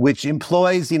training, which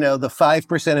employs, the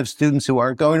 5% of students who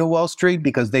aren't going to Wall Street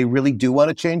because they really do want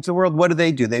to change the world. What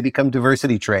do? They become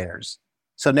diversity trainers.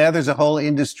 So now there's a whole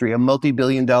industry, a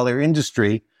multi-billion-dollar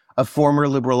industry of former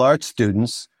liberal arts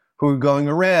students who are going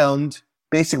around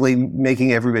basically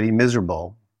making everybody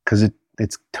miserable because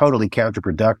it's totally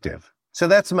counterproductive. So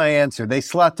that's my answer. They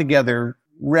slot together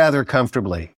rather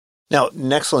comfortably. Now,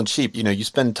 in Excellent Sheep, you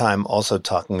spend time also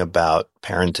talking about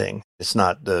parenting. It's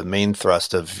not the main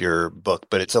thrust of your book,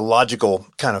 but it's a logical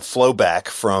kind of flow back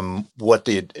from what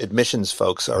the admissions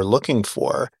folks are looking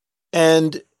for.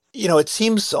 And, it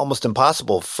seems almost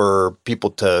impossible for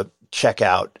people to check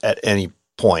out at any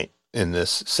point in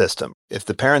this system. If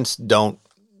the parents don't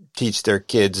teach their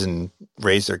kids and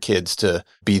raise their kids to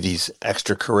be these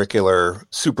extracurricular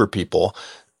super people,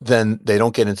 then they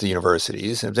don't get into the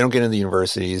universities. And if they don't get into the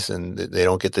universities, and they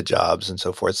don't get the jobs and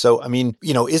so forth. So,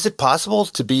 is it possible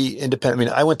to be independent?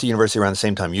 I went to university around the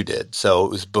same time you did. So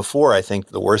it was before, I think,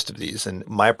 the worst of these. And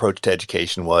my approach to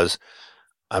education was,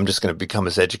 I'm just going to become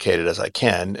as educated as I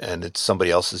can. And it's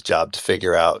somebody else's job to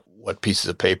figure out what pieces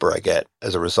of paper I get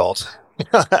as a result.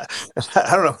 I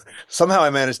don't know. Somehow I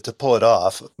managed to pull it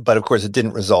off. But of course, it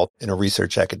didn't result in a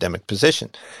research academic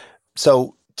position.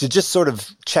 So to just sort of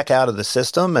check out of the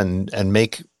system and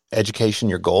make education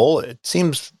your goal, it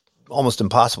seems almost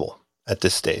impossible at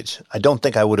this stage. I don't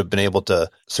think I would have been able to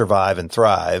survive and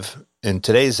thrive in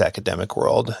today's academic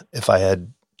world if I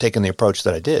had taken the approach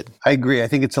that I did. I agree. I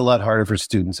think it's a lot harder for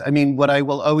students. What I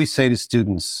will always say to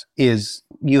students is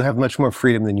you have much more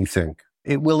freedom than you think.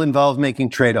 It will involve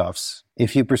making trade-offs.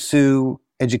 If you pursue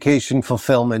education,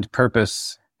 fulfillment,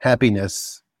 purpose,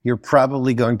 happiness, you're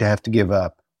probably going to have to give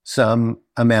up some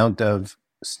amount of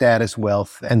status,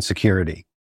 wealth, and security.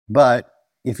 But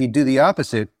if you do the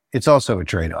opposite, it's also a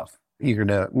trade-off. You're going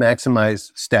to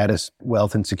maximize status,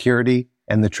 wealth, and security,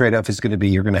 and the trade-off is going to be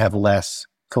you're going to have less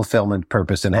fulfillment,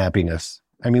 purpose, and happiness.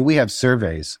 We have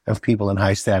surveys of people in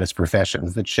high-status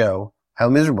professions that show how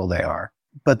miserable they are.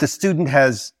 But the student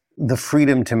has the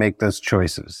freedom to make those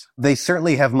choices. They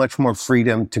certainly have much more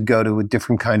freedom to go to a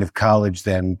different kind of college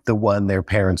than the one their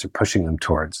parents are pushing them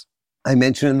towards. I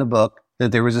mentioned in the book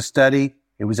that there was a study.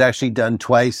 It was actually done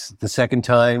twice, the second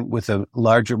time with a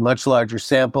much larger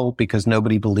sample because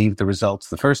nobody believed the results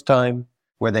the first time,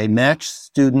 where they matched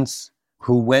students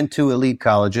who went to elite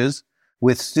colleges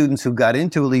with students who got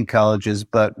into elite colleges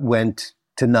but went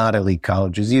to not elite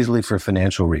colleges, usually for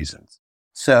financial reasons.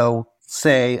 So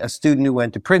say a student who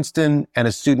went to Princeton and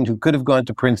a student who could have gone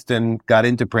to Princeton, got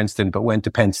into Princeton, but went to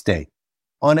Penn State.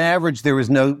 On average, there was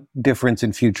no difference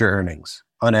in future earnings.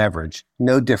 On average,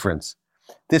 no difference.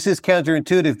 This is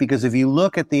counterintuitive because if you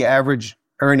look at the average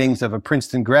earnings of a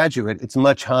Princeton graduate, it's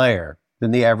much higher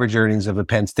than the average earnings of a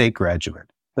Penn State graduate.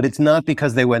 But it's not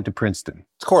because they went to Princeton.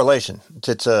 It's correlation.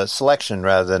 It's a selection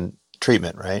rather than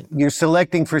treatment, right? You're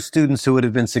selecting for students who would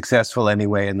have been successful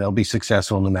anyway, and they'll be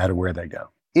successful no matter where they go.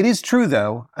 It is true,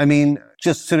 though.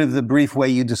 Just sort of the brief way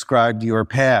you described your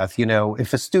path,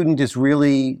 if a student is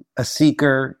really a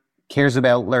seeker, cares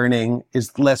about learning,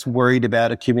 is less worried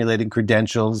about accumulating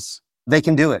credentials, they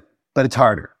can do it. But it's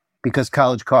harder because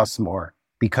college costs more,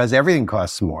 because everything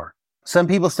costs more. Some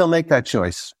people still make that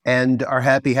choice and are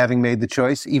happy having made the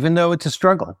choice, even though it's a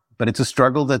struggle. But it's a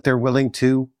struggle that they're willing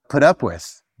to put up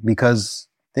with because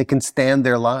they can stand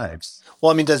their lives.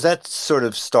 Well, does that sort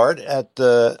of start at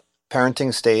the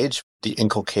parenting stage, the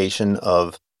inculcation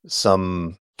of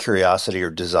some curiosity or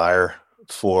desire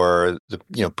for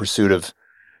the pursuit of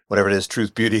whatever it is,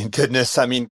 truth, beauty, and goodness?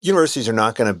 Universities are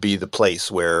not going to be the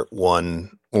place where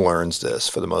one learns this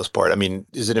for the most part.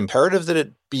 Is it imperative that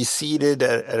it be seeded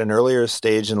at an earlier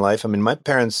stage in life? My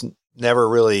parents never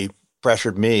really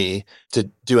pressured me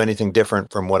to do anything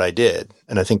different from what I did.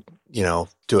 And I think, to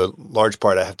a large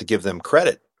part, I have to give them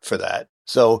credit for that.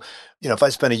 So, if I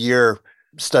spent a year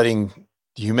studying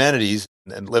the humanities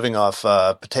and living off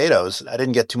potatoes, I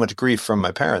didn't get too much grief from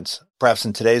my parents. Perhaps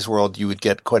in today's world, you would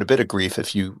get quite a bit of grief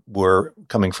if you were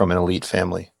coming from an elite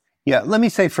family. Yeah, let me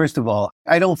say, first of all,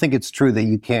 I don't think it's true that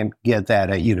you can't get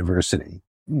that at university.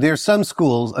 There's some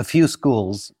schools, a few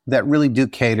schools, that really do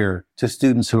cater to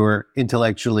students who are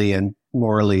intellectually and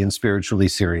morally and spiritually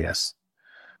serious.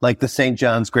 Like the St.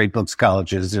 John's Great Books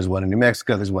Colleges, there's one in New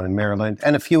Mexico, there's one in Maryland,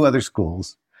 and a few other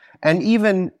schools. And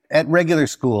even at regular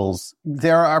schools,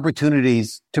 there are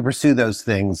opportunities to pursue those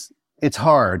things. It's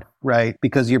hard, right?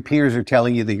 Because your peers are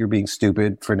telling you that you're being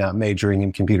stupid for not majoring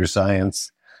in computer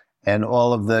science. And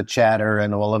all of the chatter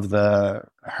and all of the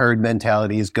herd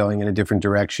mentality is going in a different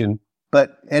direction.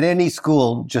 But at any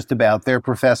school, just about, there are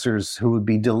professors who would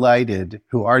be delighted,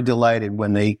 who are delighted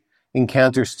when they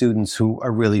encounter students who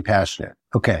are really passionate.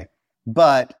 Okay.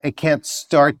 But it can't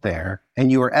start there.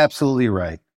 And you are absolutely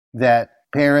right that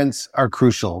parents are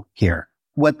crucial here.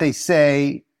 What they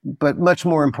say, but much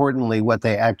more importantly, what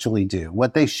they actually do,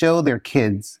 what they show their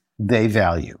kids they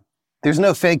value. There's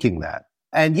no faking that.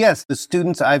 And yes, the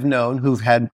students I've known who've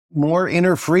had more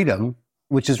inner freedom,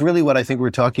 which is really what I think we're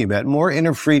talking about, more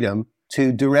inner freedom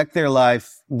to direct their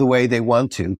life the way they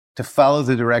want to follow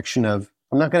the direction of,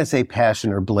 I'm not going to say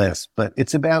passion or bliss, but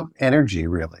it's about energy,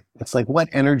 really. It's like, what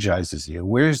energizes you?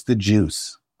 Where's the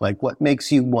juice? Like, what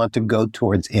makes you want to go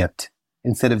towards it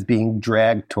instead of being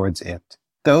dragged towards it?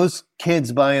 Those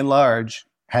kids, by and large,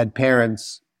 had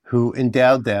parents who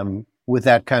endowed them with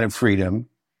that kind of freedom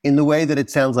in the way that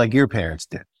it sounds like your parents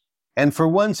did. And for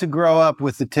one to grow up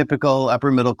with the typical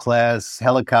upper middle class,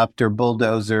 helicopter,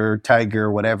 bulldozer, tiger,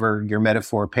 whatever your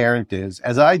metaphor parent is,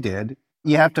 as I did,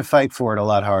 you have to fight for it a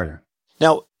lot harder.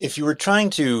 Now, if you were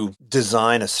trying to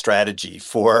design a strategy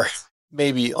for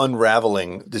maybe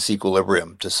unraveling this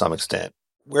equilibrium to some extent,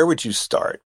 where would you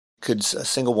start? Could a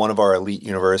single one of our elite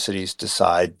universities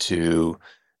decide to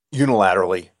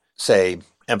unilaterally, say,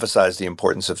 emphasize the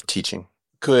importance of teaching?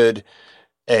 Could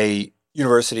a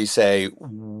university say,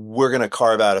 we're going to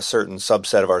carve out a certain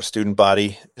subset of our student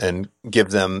body and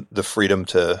give them the freedom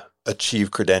to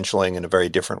achieve credentialing in a very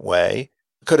different way?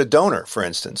 Could a donor, for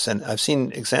instance, and I've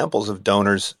seen examples of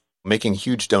donors making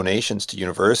huge donations to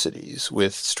universities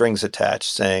with strings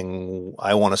attached saying,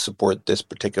 I want to support this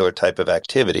particular type of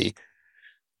activity.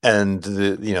 And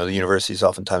the universities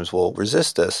oftentimes will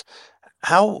resist this.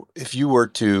 How, if you were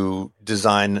to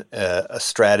design a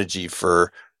strategy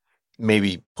for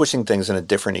maybe pushing things in a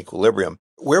different equilibrium,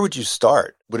 where would you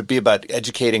start? Would it be about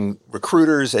educating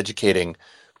recruiters, educating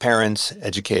parents,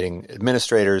 educating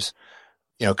administrators?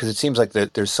 Because it seems like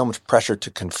that there's so much pressure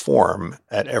to conform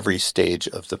at every stage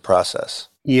of the process.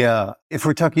 Yeah. If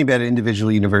we're talking about an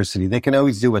individual university, they can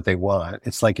always do what they want.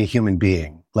 It's like a human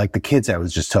being, like the kids I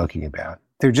was just talking about.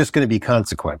 They're just going to be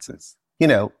consequences.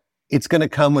 It's going to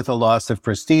come with a loss of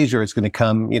prestige, or it's going to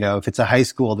come, if it's a high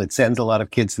school that sends a lot of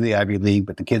kids to the Ivy League,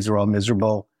 but the kids are all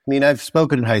miserable. I mean, I've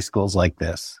spoken in high schools like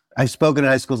this. I've spoken in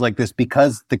high schools like this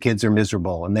because the kids are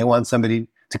miserable and they want somebody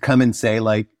to come and say,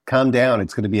 like, calm down,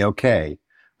 it's going to be okay.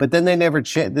 But then they never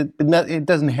change. It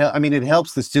doesn't help. I mean, it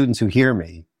helps the students who hear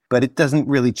me, but it doesn't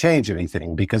really change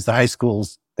anything because the high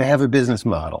schools, they have a business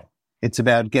model. It's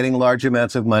about getting large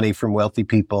amounts of money from wealthy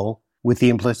people with the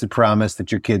implicit promise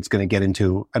that your kid's going to get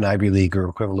into an Ivy League or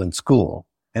equivalent school.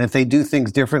 And if they do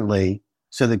things differently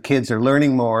so the kids are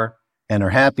learning more and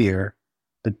are happier,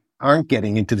 but aren't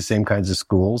getting into the same kinds of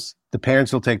schools, the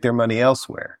parents will take their money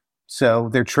elsewhere. So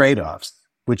they're trade-offs,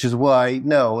 which is why,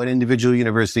 no, an individual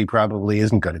university probably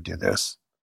isn't going to do this.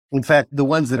 In fact, the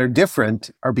ones that are different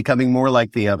are becoming more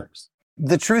like the others.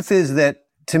 The truth is that,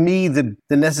 to me, the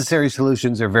necessary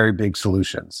solutions are very big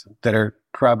solutions that are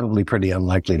probably pretty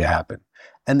unlikely to happen.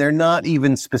 And they're not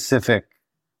even specific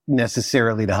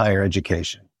necessarily to higher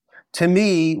education. To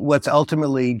me, what's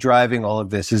ultimately driving all of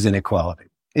this is inequality.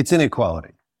 It's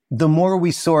inequality. The more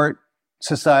we sort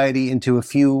society into a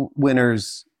few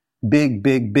winners, big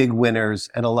winners,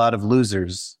 and a lot of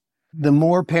losers, the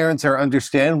more parents are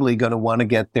understandably going to want to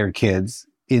get their kids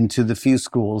into the few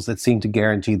schools that seem to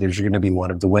guarantee there's going to be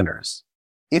one of the winners.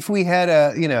 If we had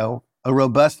a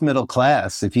robust middle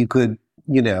class, if you could,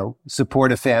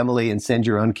 support a family and send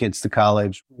your own kids to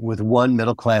college with one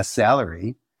middle class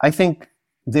salary, I think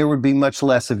there would be much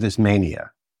less of this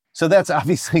mania. So that's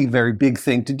obviously a very big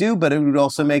thing to do, but it would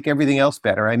also make everything else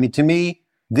better. I mean, to me,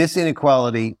 this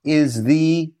inequality is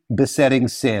the besetting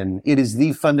sin. It is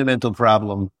the fundamental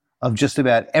problem of just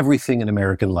about everything in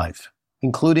American life,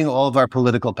 including all of our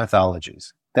political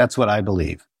pathologies. That's what I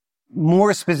believe.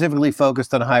 More specifically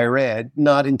focused on higher ed,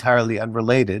 not entirely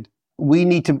unrelated, we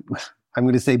need to, I'm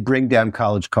going to say, bring down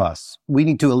college costs. We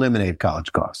need to eliminate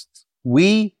college costs.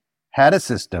 We had a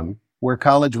system where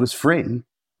college was free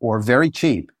or very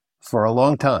cheap for a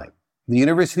long time. The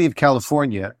University of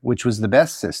California, which was the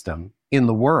best system in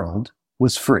the world,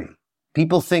 was free.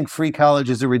 People think free college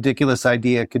is a ridiculous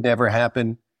idea, could never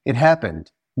happen. It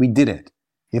happened. We did it.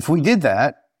 If we did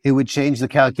that, it would change the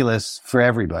calculus for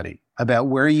everybody about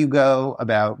where you go,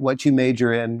 about what you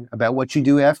major in, about what you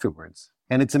do afterwards.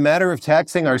 And it's a matter of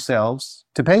taxing ourselves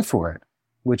to pay for it,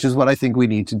 which is what I think we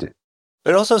need to do.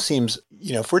 It also seems,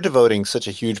 if we're devoting such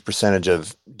a huge percentage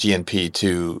of GNP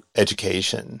to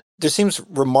education, there seems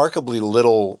remarkably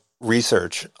little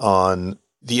research on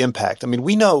the impact. I mean,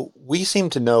 we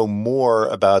seem to know more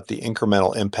about the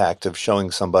incremental impact of showing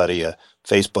somebody a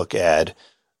Facebook ad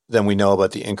than we know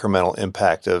about the incremental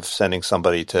impact of sending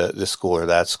somebody to this school or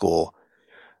that school,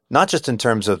 not just in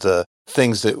terms of the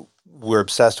things that we're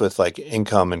obsessed with, like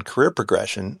income and career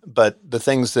progression, but the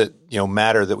things that,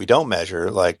 matter that we don't measure,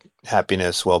 like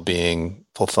happiness, well-being,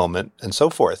 fulfillment, and so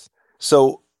forth.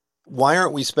 So why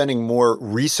aren't we spending more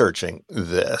researching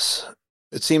this?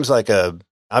 It seems like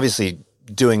obviously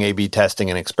doing A/B testing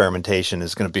and experimentation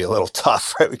is going to be a little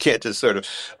tough, right? We can't just sort of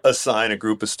assign a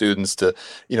group of students to,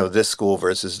 this school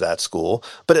versus that school.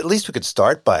 But at least we could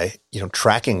start by,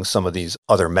 tracking some of these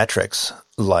other metrics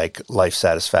like life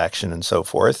satisfaction and so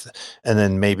forth. And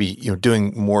then maybe,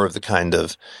 doing more of the kind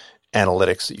of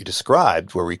analytics that you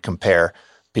described where we compare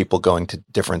people going to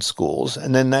different schools.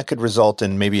 And then that could result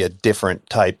in maybe a different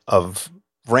type of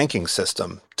ranking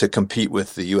system to compete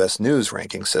with the U.S. News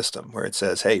ranking system, where it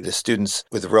says, hey, the students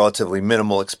with relatively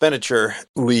minimal expenditure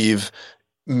leave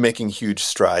making huge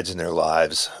strides in their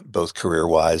lives, both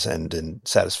career-wise and in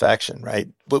satisfaction, right?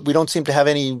 But we don't seem to have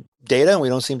any data, and we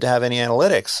don't seem to have any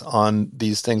analytics on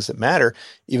these things that matter,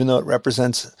 even though it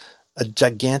represents a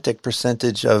gigantic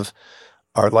percentage of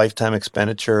our lifetime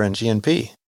expenditure and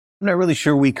GNP. I'm not really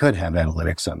sure we could have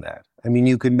analytics on that. I mean,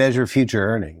 you could measure future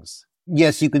earnings.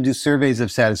 Yes, you can do surveys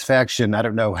of satisfaction. I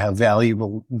don't know how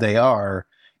valuable they are,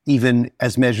 even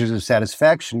as measures of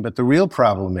satisfaction. But the real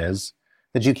problem is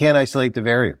that you can't isolate the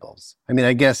variables. I mean,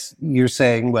 I guess you're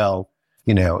saying, well,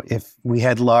 if we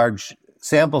had large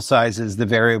sample sizes, the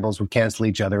variables would cancel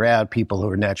each other out, people who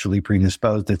are naturally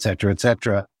predisposed, et cetera, et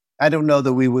cetera. I don't know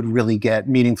that we would really get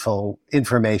meaningful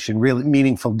information, really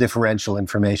meaningful differential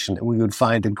information that we would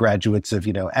find that graduates of,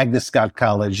 Agnes Scott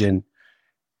College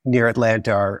near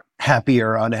Atlanta are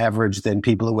happier on average than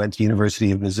people who went to University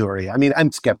of Missouri. I mean,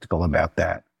 I'm skeptical about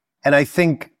that. And I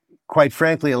think, quite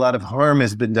frankly, a lot of harm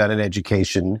has been done in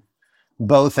education,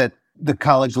 both at the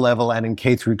college level and in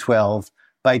K through 12,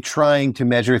 by trying to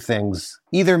measure things,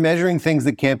 either measuring things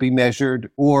that can't be measured,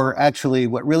 or actually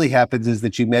what really happens is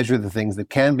that you measure the things that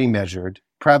can be measured.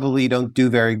 Probably you don't do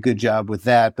a very good job with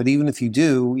that, but even if you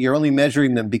do, you're only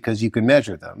measuring them because you can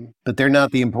measure them, but they're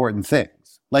not the important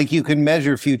things. Like you can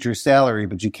measure future salary,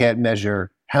 but you can't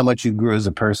measure how much you grew as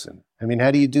a person. I mean,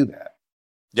 how do you do that?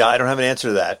 Yeah, I don't have an answer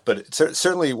to that, but it's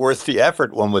certainly worth the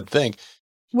effort, one would think.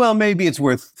 Well, maybe it's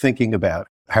worth thinking about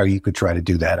how you could try to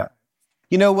do that.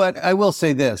 You know what? I will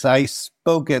say this. I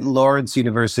spoke at Lawrence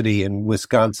University in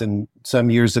Wisconsin some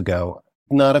years ago.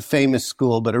 Not a famous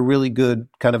school, but a really good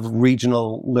kind of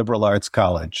regional liberal arts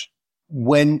college.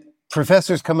 When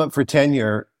professors come up for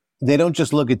tenure, they don't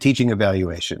just look at teaching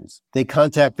evaluations. They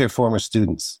contact their former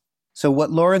students. So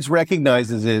what Lawrence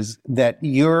recognizes is that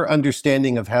your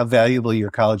understanding of how valuable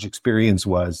your college experience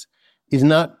was is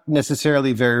not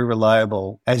necessarily very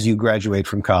reliable as you graduate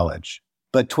from college.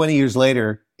 But 20 years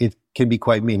later, it can be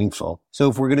quite meaningful. So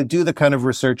if we're going to do the kind of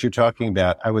research you're talking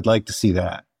about, I would like to see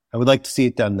that. I would like to see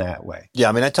it done that way. Yeah,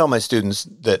 I mean, I tell my students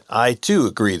that I too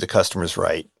agree the customer's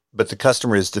right, but the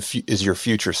customer is your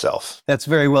future self. That's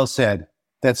very well said.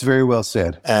 That's very well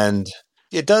said. And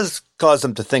it does cause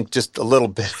them to think just a little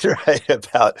bit, right,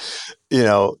 about,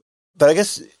 but I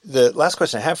guess the last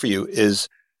question I have for you is,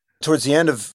 towards the end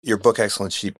of your book,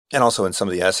 Excellent Sheep, and also in some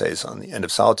of the essays on the end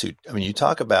of solitude, I mean, you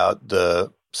talk about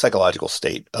the psychological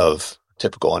state of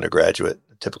typical undergraduate,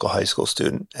 typical high school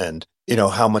student, and,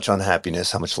 how much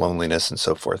unhappiness, how much loneliness and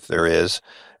so forth there is.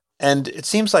 And it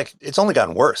seems like it's only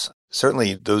gotten worse.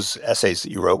 Certainly those essays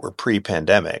that you wrote were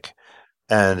pre-pandemic.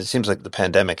 And it seems like the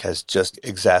pandemic has just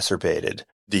exacerbated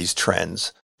these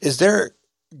trends. Is there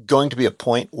going to be a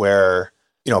point where,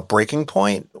 a breaking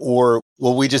point, or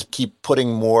will we just keep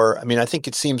putting more? I mean, I think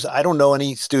it seems, I don't know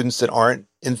any students that aren't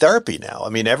in therapy now. I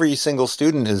mean, every single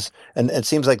student is, and it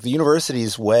seems like the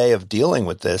university's way of dealing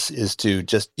with this is to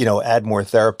just, add more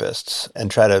therapists and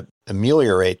try to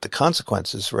ameliorate the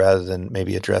consequences rather than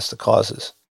maybe address the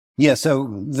causes. Yeah.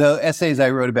 So the essays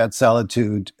I wrote about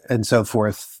solitude and so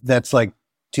forth, that's like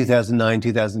 2009,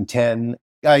 2010.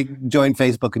 I joined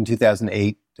Facebook in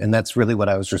 2008, and that's really what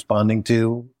I was responding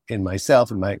to in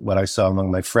myself and what I saw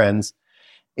among my friends.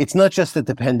 It's not just that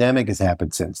the pandemic has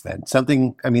happened since then.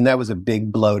 That was a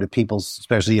big blow to people's,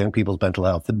 especially young people's mental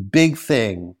health. The big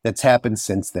thing that's happened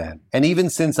since then, and even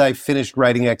since I finished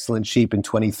writing Excellent Sheep in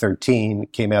 2013,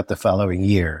 came out the following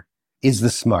year, is the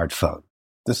smartphone.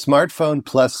 The smartphone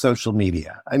plus social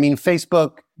media. I mean,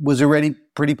 Facebook was already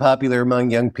pretty popular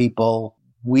among young people.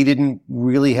 We didn't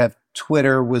really have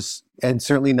Twitter and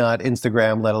certainly not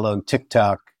Instagram, let alone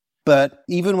TikTok. But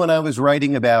even when I was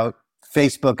writing about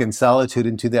Facebook and solitude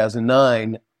in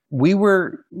 2009, we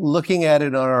were looking at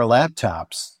it on our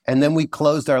laptops. And then we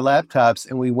closed our laptops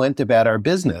and we went about our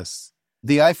business.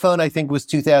 The iPhone, I think, was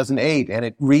 2008, and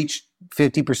it reached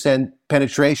 50%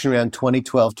 penetration around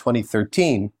 2012,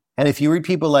 2013. And if you read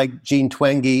people like Jean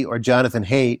Twenge or Jonathan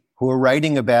Haidt, who are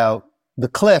writing about the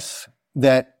cliff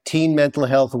that teen mental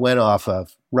health went off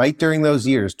of right during those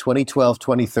years, 2012,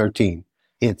 2013.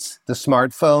 It's the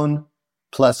smartphone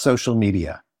plus social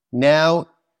media. Now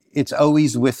it's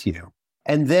always with you.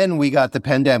 And then we got the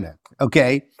pandemic.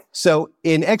 Okay. So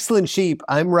in Excellent Sheep,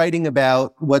 I'm writing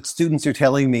about what students are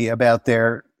telling me about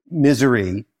their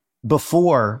misery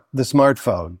before the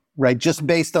smartphone, right? Just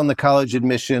based on the college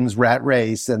admissions rat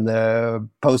race and the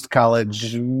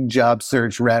post-college job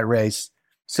search rat race.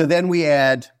 So then we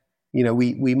add,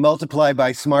 we multiply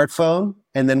by smartphone,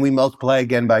 and then we multiply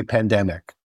again by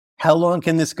pandemic. How long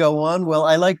can this go on? Well,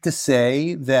 I like to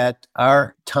say that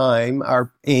our time,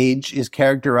 our age, is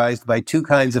characterized by two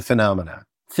kinds of phenomena.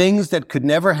 Things that could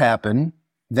never happen,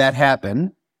 that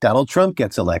happen, Donald Trump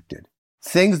gets elected.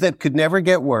 Things that could never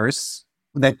get worse,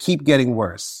 that keep getting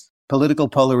worse. Political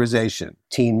polarization,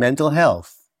 teen mental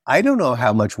health. I don't know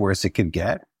how much worse it could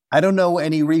get. I don't know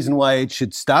any reason why it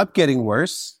should stop getting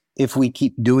worse if we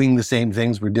keep doing the same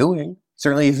things we're doing.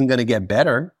 Certainly isn't going to get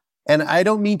better. And I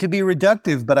don't mean to be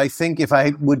reductive, but I think if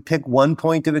I would pick one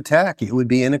point of attack, it would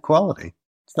be inequality.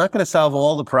 It's not going to solve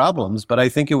all the problems, but I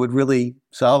think it would really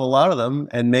solve a lot of them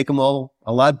and make them all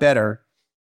a lot better.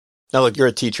 Now, look, you're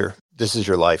a teacher. This is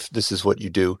your life. This is what you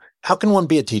do. How can one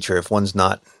be a teacher if one's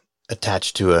not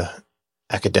attached to an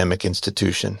academic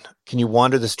institution? Can you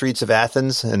wander the streets of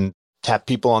Athens and tap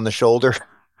people on the shoulder?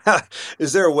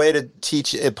 Is there a way to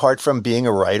teach apart from being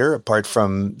a writer, apart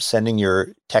from sending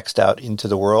your text out into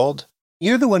the world?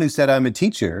 You're the one who said I'm a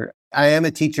teacher. I am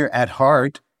a teacher at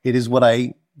heart. It is what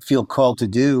I feel called to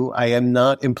do. I am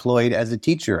not employed as a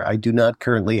teacher. I do not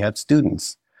currently have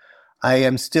students. I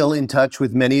am still in touch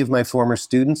with many of my former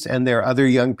students, and there are other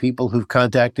young people who've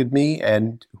contacted me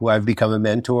and who I've become a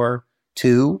mentor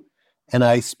to. And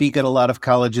I speak at a lot of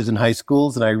colleges and high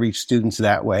schools, and I reach students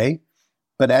that way.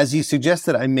 But as you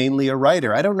suggested, I'm mainly a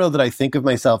writer. I don't know that I think of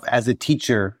myself as a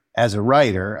teacher, as a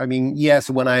writer. I mean,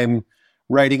 yes, when I'm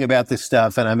writing about this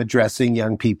stuff and I'm addressing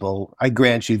young people, I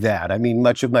grant you that. I mean,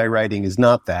 much of my writing is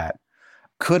not that.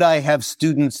 Could I have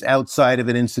students outside of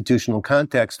an institutional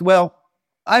context? Well,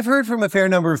 I've heard from a fair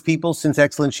number of people since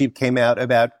Excellent Sheep came out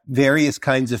about various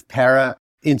kinds of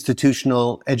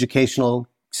para-institutional educational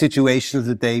situations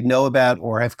that they know about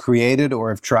or have created or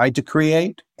have tried to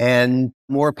create, and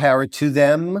more power to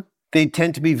them. They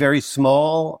tend to be very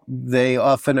small. They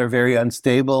often are very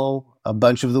unstable. A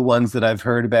bunch of the ones that I've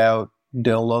heard about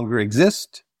no longer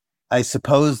exist. I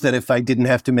suppose that if I didn't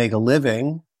have to make a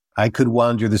living, I could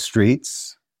wander the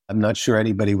streets. I'm not sure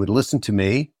anybody would listen to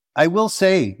me. I will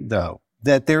say, though,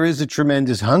 that there is a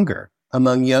tremendous hunger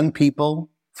among young people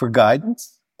for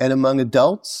guidance and among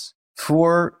adults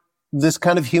for this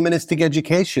kind of humanistic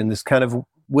education, this kind of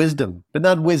wisdom, but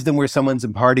not wisdom where someone's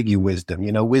imparting you wisdom,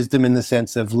 wisdom in the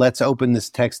sense of let's open this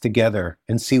text together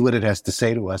and see what it has to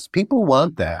say to us. People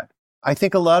want that. I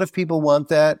think a lot of people want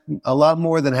that a lot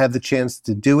more than have the chance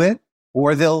to do it,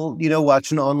 or they'll,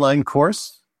 watch an online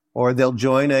course, or they'll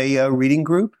join a reading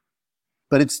group.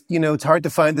 But it's hard to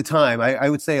find the time. I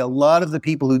would say a lot of the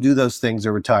people who do those things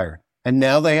are retired, and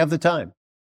now they have the time.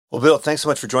 Well, Bill, thanks so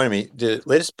much for joining me. The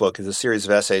latest book is a series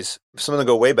of essays. Some of them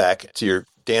go way back to your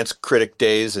dance critic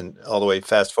days and all the way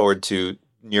fast forward to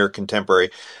near contemporary.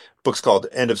 The book's called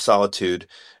End of Solitude,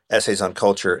 Essays on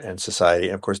Culture and Society.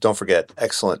 And of course, don't forget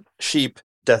Excellent Sheep,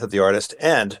 Death of the Artist,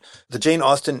 and the Jane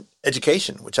Austen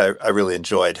Education, which I really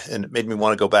enjoyed. And it made me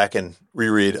want to go back and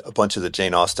reread a bunch of the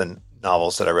Jane Austen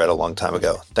novels that I read a long time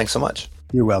ago. Thanks so much.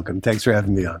 You're welcome. Thanks for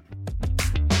having me on.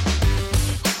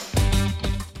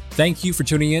 Thank you for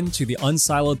tuning in to the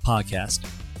Unsiloed podcast.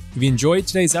 If you enjoyed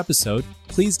today's episode,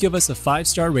 please give us a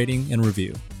 5-star rating and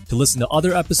review. To listen to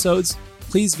other episodes,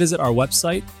 please visit our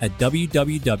website at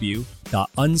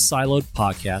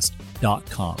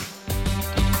www.unsiloedpodcast.com.